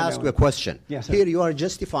thinking. Can I ask you a question? Yes, sir. Here you are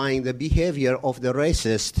justifying the behavior of the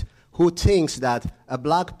racist who thinks that a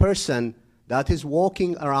black person that is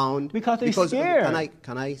walking around because they're scared.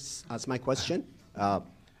 Can I ask my question?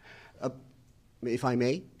 If I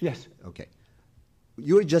may? Yes. Okay.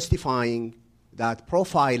 You're justifying that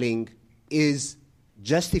profiling is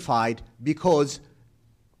justified because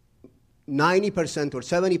 90% or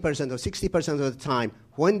 70% or 60% of the time,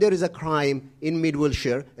 when there is a crime in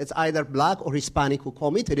Mid-Wilshire, it's either black or Hispanic who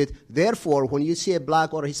committed it. Therefore, when you see a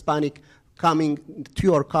black or Hispanic coming to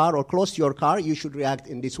your car or close to your car, you should react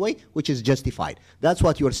in this way, which is justified. That's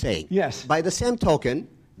what you're saying. Yes. By the same token,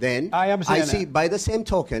 then, I see by the same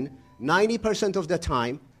token, 90% of the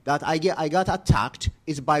time that I got attacked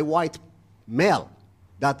is by white male.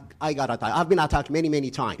 That I got attacked. I've been attacked many,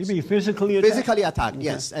 many times. You mean physically attacked? Physically attacked, Okay.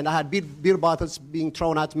 yes. And I had beer bottles being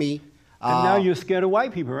thrown at me. And now you're scared of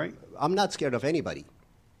white people, right? I'm not scared of anybody.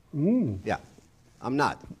 Yeah, I'm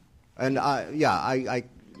not. And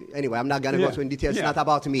anyway, I'm not going to go into details. It's not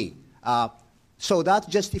about me. So that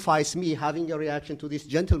justifies me having a reaction to this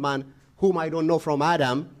gentleman whom I don't know from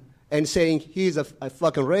Adam and saying he's a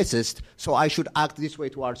fucking racist, so I should act this way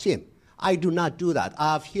towards him. I do not do that.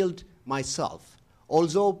 I have healed myself.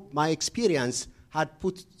 Although my experience had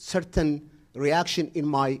put certain reaction in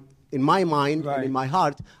my mind Right. and in my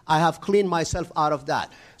heart, I have cleaned myself out of that.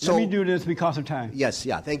 So, Let me do this because of time. yes,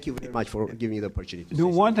 thank you very much for giving me the opportunity to The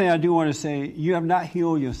say one thing I do want to say, you have not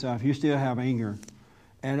healed yourself. You still have anger.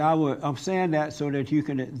 And I'm saying that so that you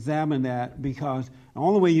can examine that, because the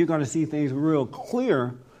only way you're going to see things real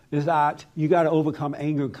clear is that you got to overcome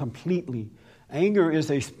anger completely. Anger is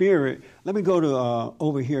a spirit. Let me go to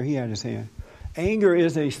over here. He had his hand. Anger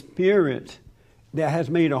is a spirit that has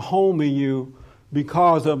made a home in you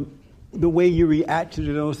because of the way you react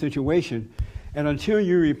to those situations. And until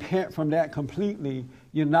you repent from that completely,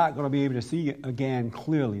 you're not going to be able to see it again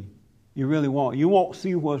clearly. You really won't. You won't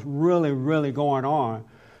see what's really, really going on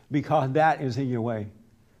because that is in your way.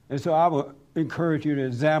 And so I would encourage you to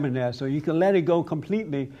examine that so you can let it go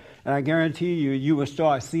completely, and I guarantee you, you will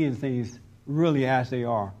start seeing things really as they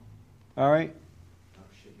are. All right?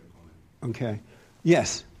 Okay.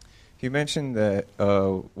 Yes. He mentioned that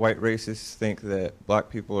white racists think that black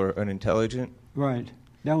people are unintelligent. Right.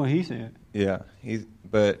 That's what he said. Yeah,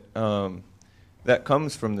 but that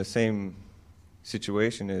comes from the same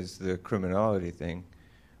situation as the criminality thing,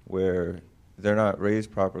 where they're not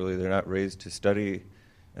raised properly, they're not raised to study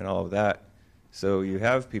and all of that. So you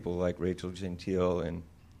have people like Rachel Gentile and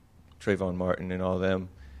Trayvon Martin and all of them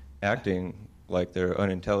acting like they're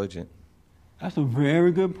unintelligent. That's a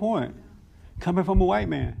very good point. Coming from a white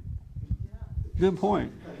man. Good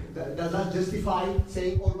point. Does that justify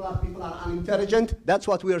saying all black people are unintelligent? That's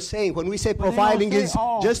what we are saying. When we say But they don't profiling say is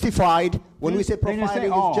all. justified, when we say They didn't say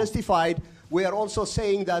profiling all. is justified, we are also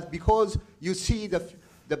saying that because you see the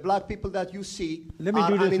black people that you see Let me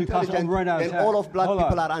are do this because I'm unintelligent, running out of then time. all of black Hold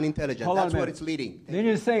people on. are unintelligent. Hold on a That's where minute. it's leading. They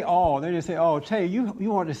didn't say all. They didn't say all. Tay, you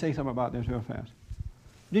wanted to say something about this real fast.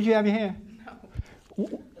 Did you have your hand?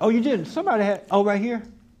 No. Oh, you didn't. Somebody had. Oh, right here?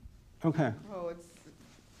 Okay. Oh,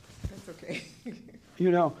 it's okay.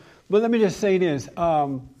 But let me just say this.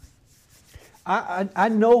 I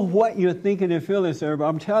know what you're thinking and feeling, sir, but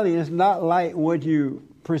I'm telling you, it's not like what you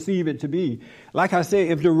perceive it to be. Like I said,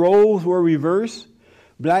 if the roles were reversed,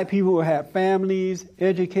 black people would have families,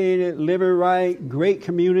 educated, living right, great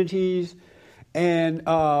communities, and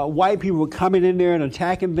white people were coming in there and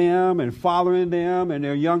attacking them and following them, and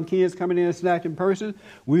their young kids coming in and snatching persons,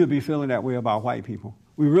 we would be feeling that way about white people.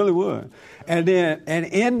 We really would. And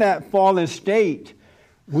in that fallen state,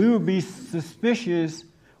 we would be suspicious.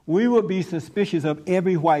 We would be suspicious of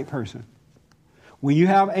every white person. When you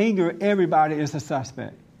have anger, everybody is a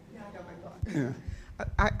suspect. Yeah, I got my thought. Yeah.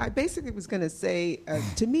 I basically was going to say,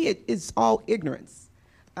 to me, it's all ignorance,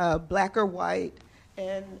 black or white.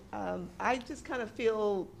 And I just kind of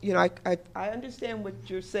feel, I understand what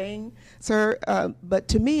you're saying, sir, but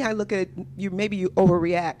to me, I look at it, maybe you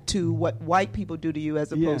overreact to what white people do to you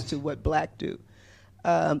as opposed to what black do.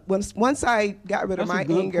 Once I got rid of my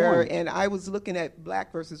anger and I was looking at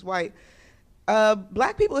black versus white,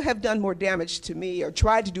 black people have done more damage to me or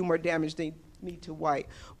tried to do more damage than me to white.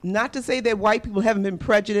 Not to say that white people haven't been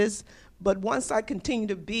prejudiced, but once I continue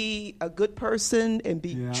to be a good person and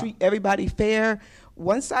treat everybody fair,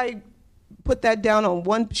 once I put that down on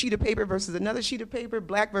one sheet of paper versus another sheet of paper,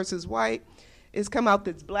 black versus white, it's come out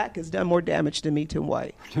that black has done more damage to me than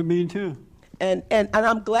white. To me too. And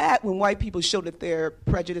I'm glad when white people show that they're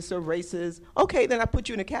prejudiced or racist. Okay, then I put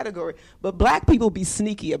you in a category. But black people be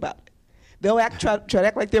sneaky about it. They'll try to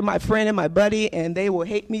act like they're my friend and my buddy, and they will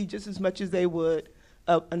hate me just as much as they would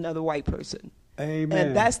another white person. Amen.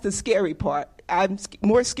 And that's the scary part. I'm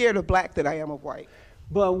more scared of black than I am of white.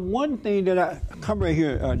 But one thing that I come right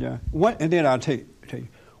here, and then I'll tell you.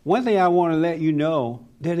 One thing I want to let you know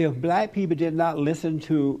that if black people did not listen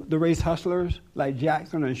to the race hustlers like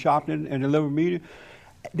Jackson and Sharpton and the liberal media,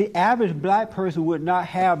 the average black person would not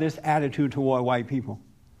have this attitude toward white people.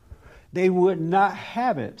 They would not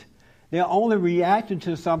have it. They're only reacting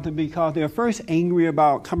to something because they're first angry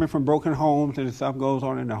about coming from broken homes and stuff goes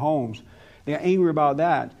on in their homes. They're angry about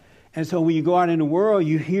that. And so when you go out in the world,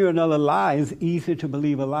 you hear another lie. It's easy to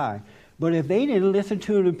believe a lie. But if they didn't listen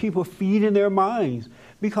to the people feeding their minds,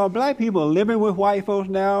 because black people are living with white folks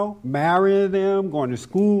now, marrying them, going to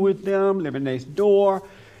school with them, living next door,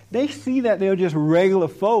 they see that they're just regular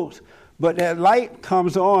folks. But that light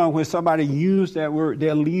comes on when somebody used that word,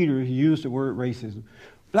 their leaders use the word racism.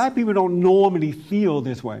 Black people don't normally feel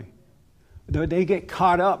this way. They get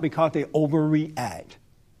caught up because they overreact.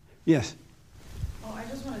 Yes? Well, I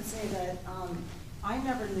just want to say that I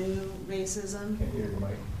never knew racism. Can't hear your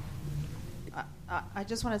mic. I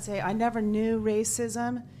just want to say I never knew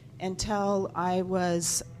racism until I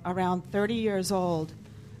was around 30 years old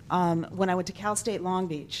when I went to Cal State Long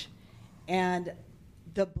Beach. And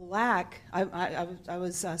the black, I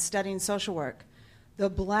was studying social work. The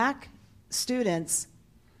black students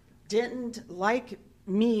didn't like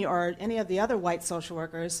me or any of the other white social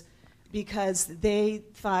workers because they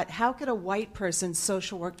thought, how could a white person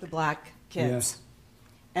social work the black kids? Yes.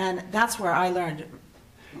 And that's where I learned.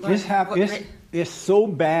 It's so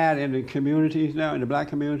bad in the communities now, in the black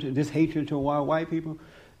community, this hatred toward white people,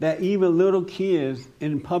 that even little kids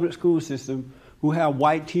in the public school system who have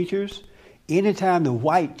white teachers, anytime the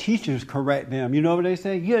white teachers correct them, you know what they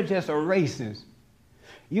say? You're just a racist.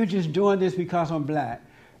 You're just doing this because I'm black.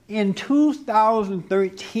 In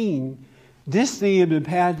 2013, this thing has been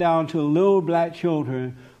passed down to little black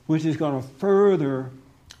children, which is going to further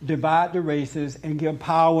divide the races and give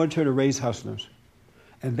power to the race hustlers.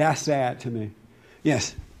 And that's sad to me.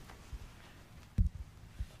 Yes?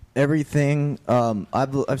 Everything,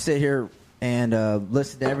 I've sit here and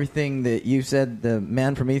listened to everything that you said, the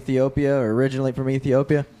man from Ethiopia, or originally from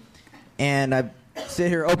Ethiopia, and I sit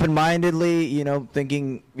here open-mindedly,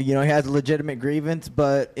 thinking, he has a legitimate grievance,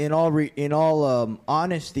 but in all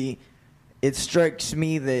honesty, it strikes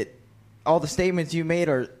me that all the statements you made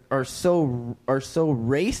are so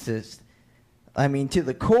racist. I mean, to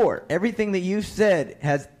the core. Everything that you said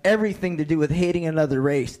has everything to do with hating another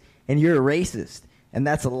race, and you're a racist, and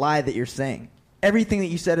that's a lie that you're saying. Everything that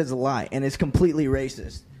you said is a lie, and it's completely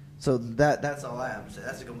racist. So that's all I have to say.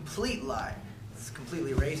 That's a complete lie. It's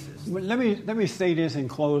completely racist. Well, let me say this in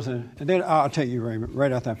closing, and then I'll tell you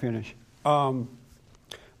right after I finish.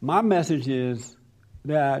 My message is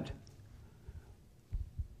that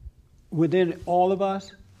within all of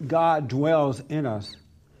us, God dwells in us.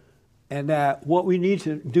 And that what we need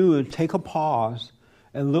to do is take a pause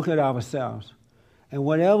and look at ourselves. And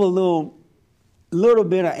whatever little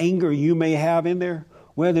bit of anger you may have in there,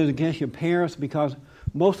 whether it's against your parents, because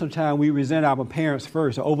most of the time we resent our parents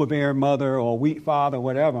first, an overbearing mother or a weak father,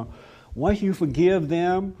 whatever. Once you forgive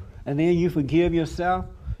them and then you forgive yourself,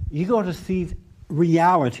 you're going to see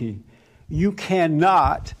reality. You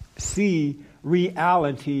cannot see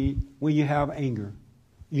reality when you have anger.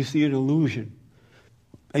 You see an illusion.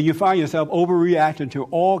 And you find yourself overreacting to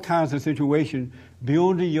all kinds of situations,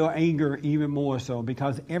 building your anger even more so.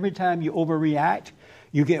 Because every time you overreact,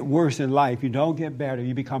 you get worse in life. You don't get better.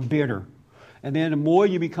 You become bitter. And then the more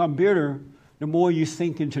you become bitter, the more you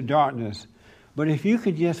sink into darkness. But if you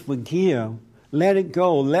could just forgive, let it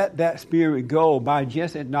go, let that spirit go by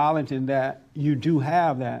just acknowledging that you do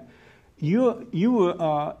have that, you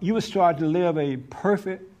will start to live a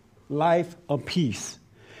perfect life of peace.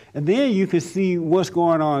 And then you can see what's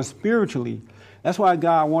going on spiritually. That's why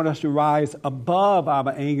God wants us to rise above our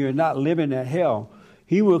anger and not live in that hell.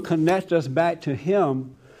 He will connect us back to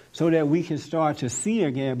Him so that we can start to see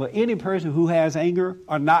again. But any person who has anger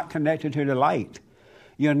are not connected to the light.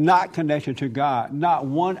 You're not connected to God, not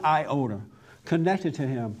one iota connected to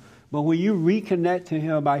Him. But when you reconnect to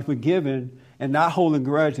Him by forgiving and not holding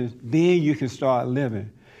grudges, then you can start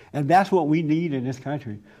living. And that's what we need in this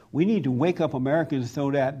country. We need to wake up Americans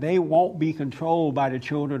so that they won't be controlled by the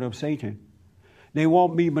children of Satan. They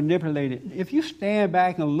won't be manipulated. If you stand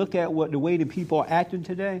back and look at the way the people are acting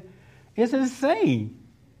today, it's insane.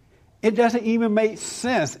 It doesn't even make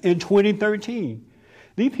sense in 2013.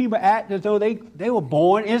 These people act as though they were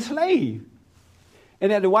born enslaved.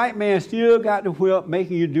 And that the white man still got the whip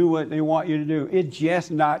making you do what they want you to do. It's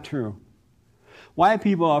just not true. White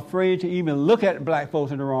people are afraid to even look at black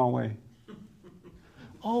folks in the wrong way.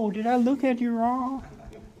 Oh, did I look at you wrong?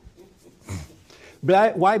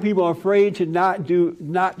 White people are afraid to not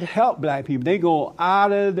to help black people. They go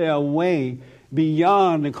out of their way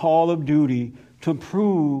beyond the call of duty to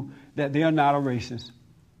prove that they're not a racist.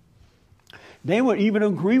 They would even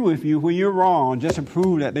agree with you when you're wrong just to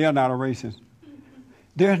prove that they're not a racist.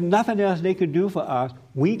 There's nothing else they could do for us.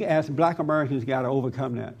 We as black Americans got to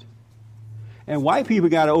overcome that. And white people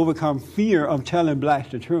got to overcome fear of telling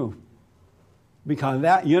blacks the truth. Because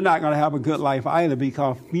that you're not going to have a good life either,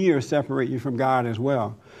 because fear separates you from God as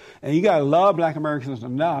well. And you got to love black Americans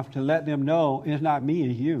enough to let them know it's not me,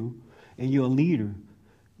 it's you, and you're a leader.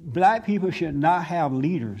 Black people should not have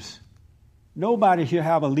leaders. Nobody should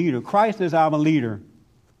have a leader. Christ is our leader.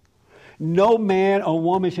 No man or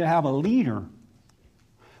woman should have a leader.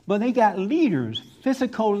 But they got leaders,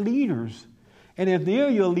 physical leaders. And if they're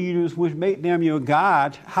your leaders, which make them your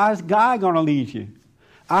God, how's God going to lead you?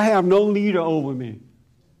 I have no leader over me.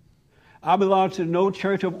 I belong to no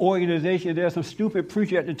church or organization. There's some stupid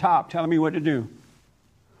preacher at the top telling me what to do.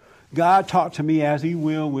 God talked to me as He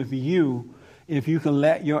will with you if you can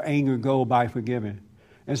let your anger go by forgiving.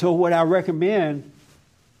 And so what I recommend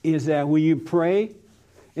is that when you pray,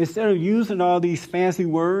 instead of using all these fancy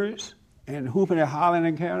words and hooping and hollering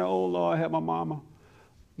and carrying, oh, Lord, help my mama,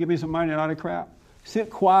 give me some money and all that crap, sit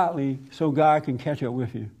quietly so God can catch up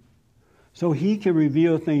with you. So He can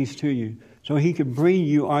reveal things to you, so He can bring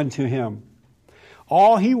you unto Him.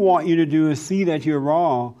 All He wants you to do is see that you're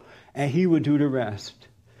wrong, and He will do the rest.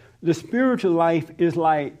 The spiritual life is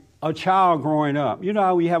like a child growing up. You know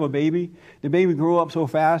how we have a baby? The baby grow up so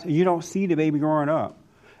fast, and you don't see the baby growing up.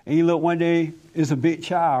 And you look one day, it's a big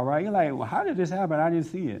child, right? You're like, well, how did this happen? I didn't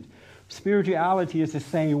see it. Spirituality is the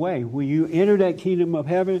same way. When you enter that kingdom of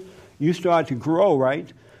heaven, you start to grow,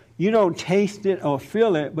 right? You don't taste it or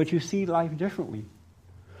feel it, but you see life differently.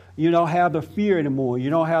 You don't have the fear anymore.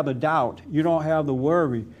 You don't have the doubt. You don't have the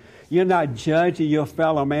worry. You're not judging your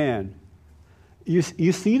fellow man. You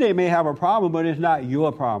see they may have a problem, but it's not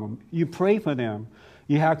your problem. You pray for them.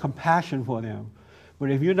 You have compassion for them.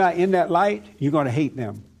 But if you're not in that light, you're going to hate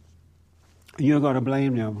them. You're going to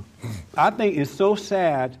blame them. I think it's so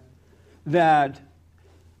sad that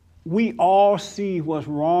we all see what's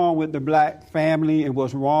wrong with the black family and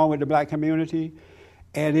what's wrong with the black community,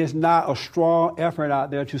 and it's not a strong effort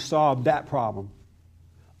out there to solve that problem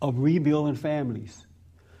of rebuilding families.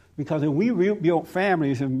 Because if we rebuilt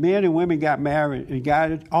families, if men and women got married and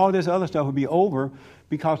got it, all this other stuff would be over,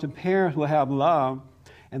 because the parents would have love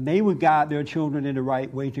and they would guide their children in the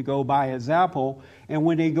right way to go by example. And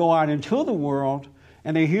when they go out into the world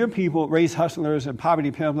and they hear people, race hustlers and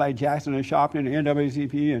poverty pimps like Jackson and Sharpton and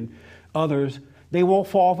NAACP and others, they won't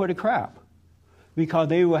fall for the crap, because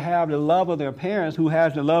they will have the love of their parents who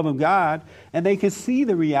has the love of God, and they can see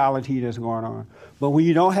the reality that's going on. But when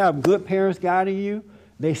you don't have good parents guiding you,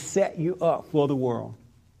 they set you up for the world.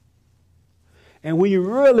 And when you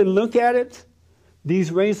really look at it,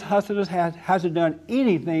 these race hustlers hasn't done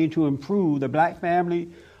anything to improve the black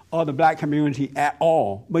family or the black community at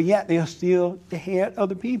all. But yet they're still the head of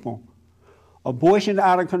the people. Abortion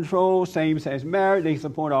out of control, same-sex marriage, they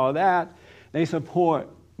support all that. They support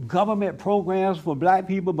government programs for black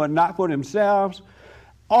people but not for themselves.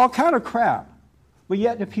 All kind of crap. But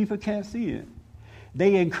yet the people can't see it.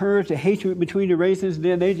 They encourage the hatred between the races,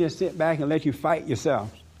 then they just sit back and let you fight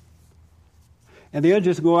yourselves. And they'll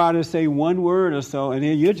just go out and say one word or so, and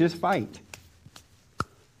then you'll just fight.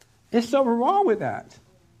 There's something wrong with that.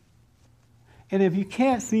 And if you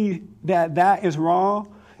can't see that that is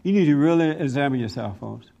wrong, You need to really examine yourself,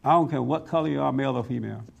 folks. I don't care what color you are, male or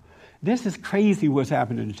female. This is crazy what's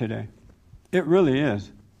happening today. It really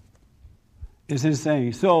is. It's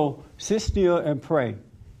insane. So sit still and pray.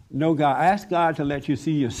 Know God. Ask God to let you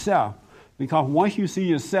see yourself. Because once you see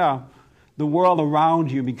yourself, the world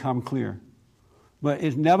around you become clear. But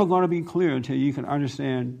it's never going to be clear until you can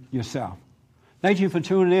understand yourself. Thank you for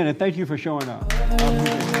tuning in, and thank you for showing up.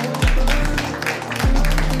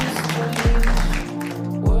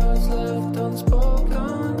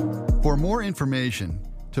 For more information,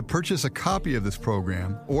 to purchase a copy of this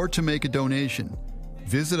program, or to make a donation,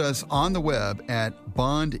 visit us on the web at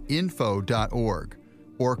bondinfo.org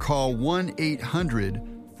or call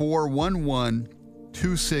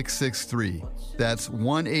 1-800-411-2663. That's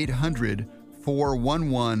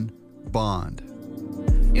 1-800-411-BOND.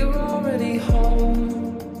 You're already home.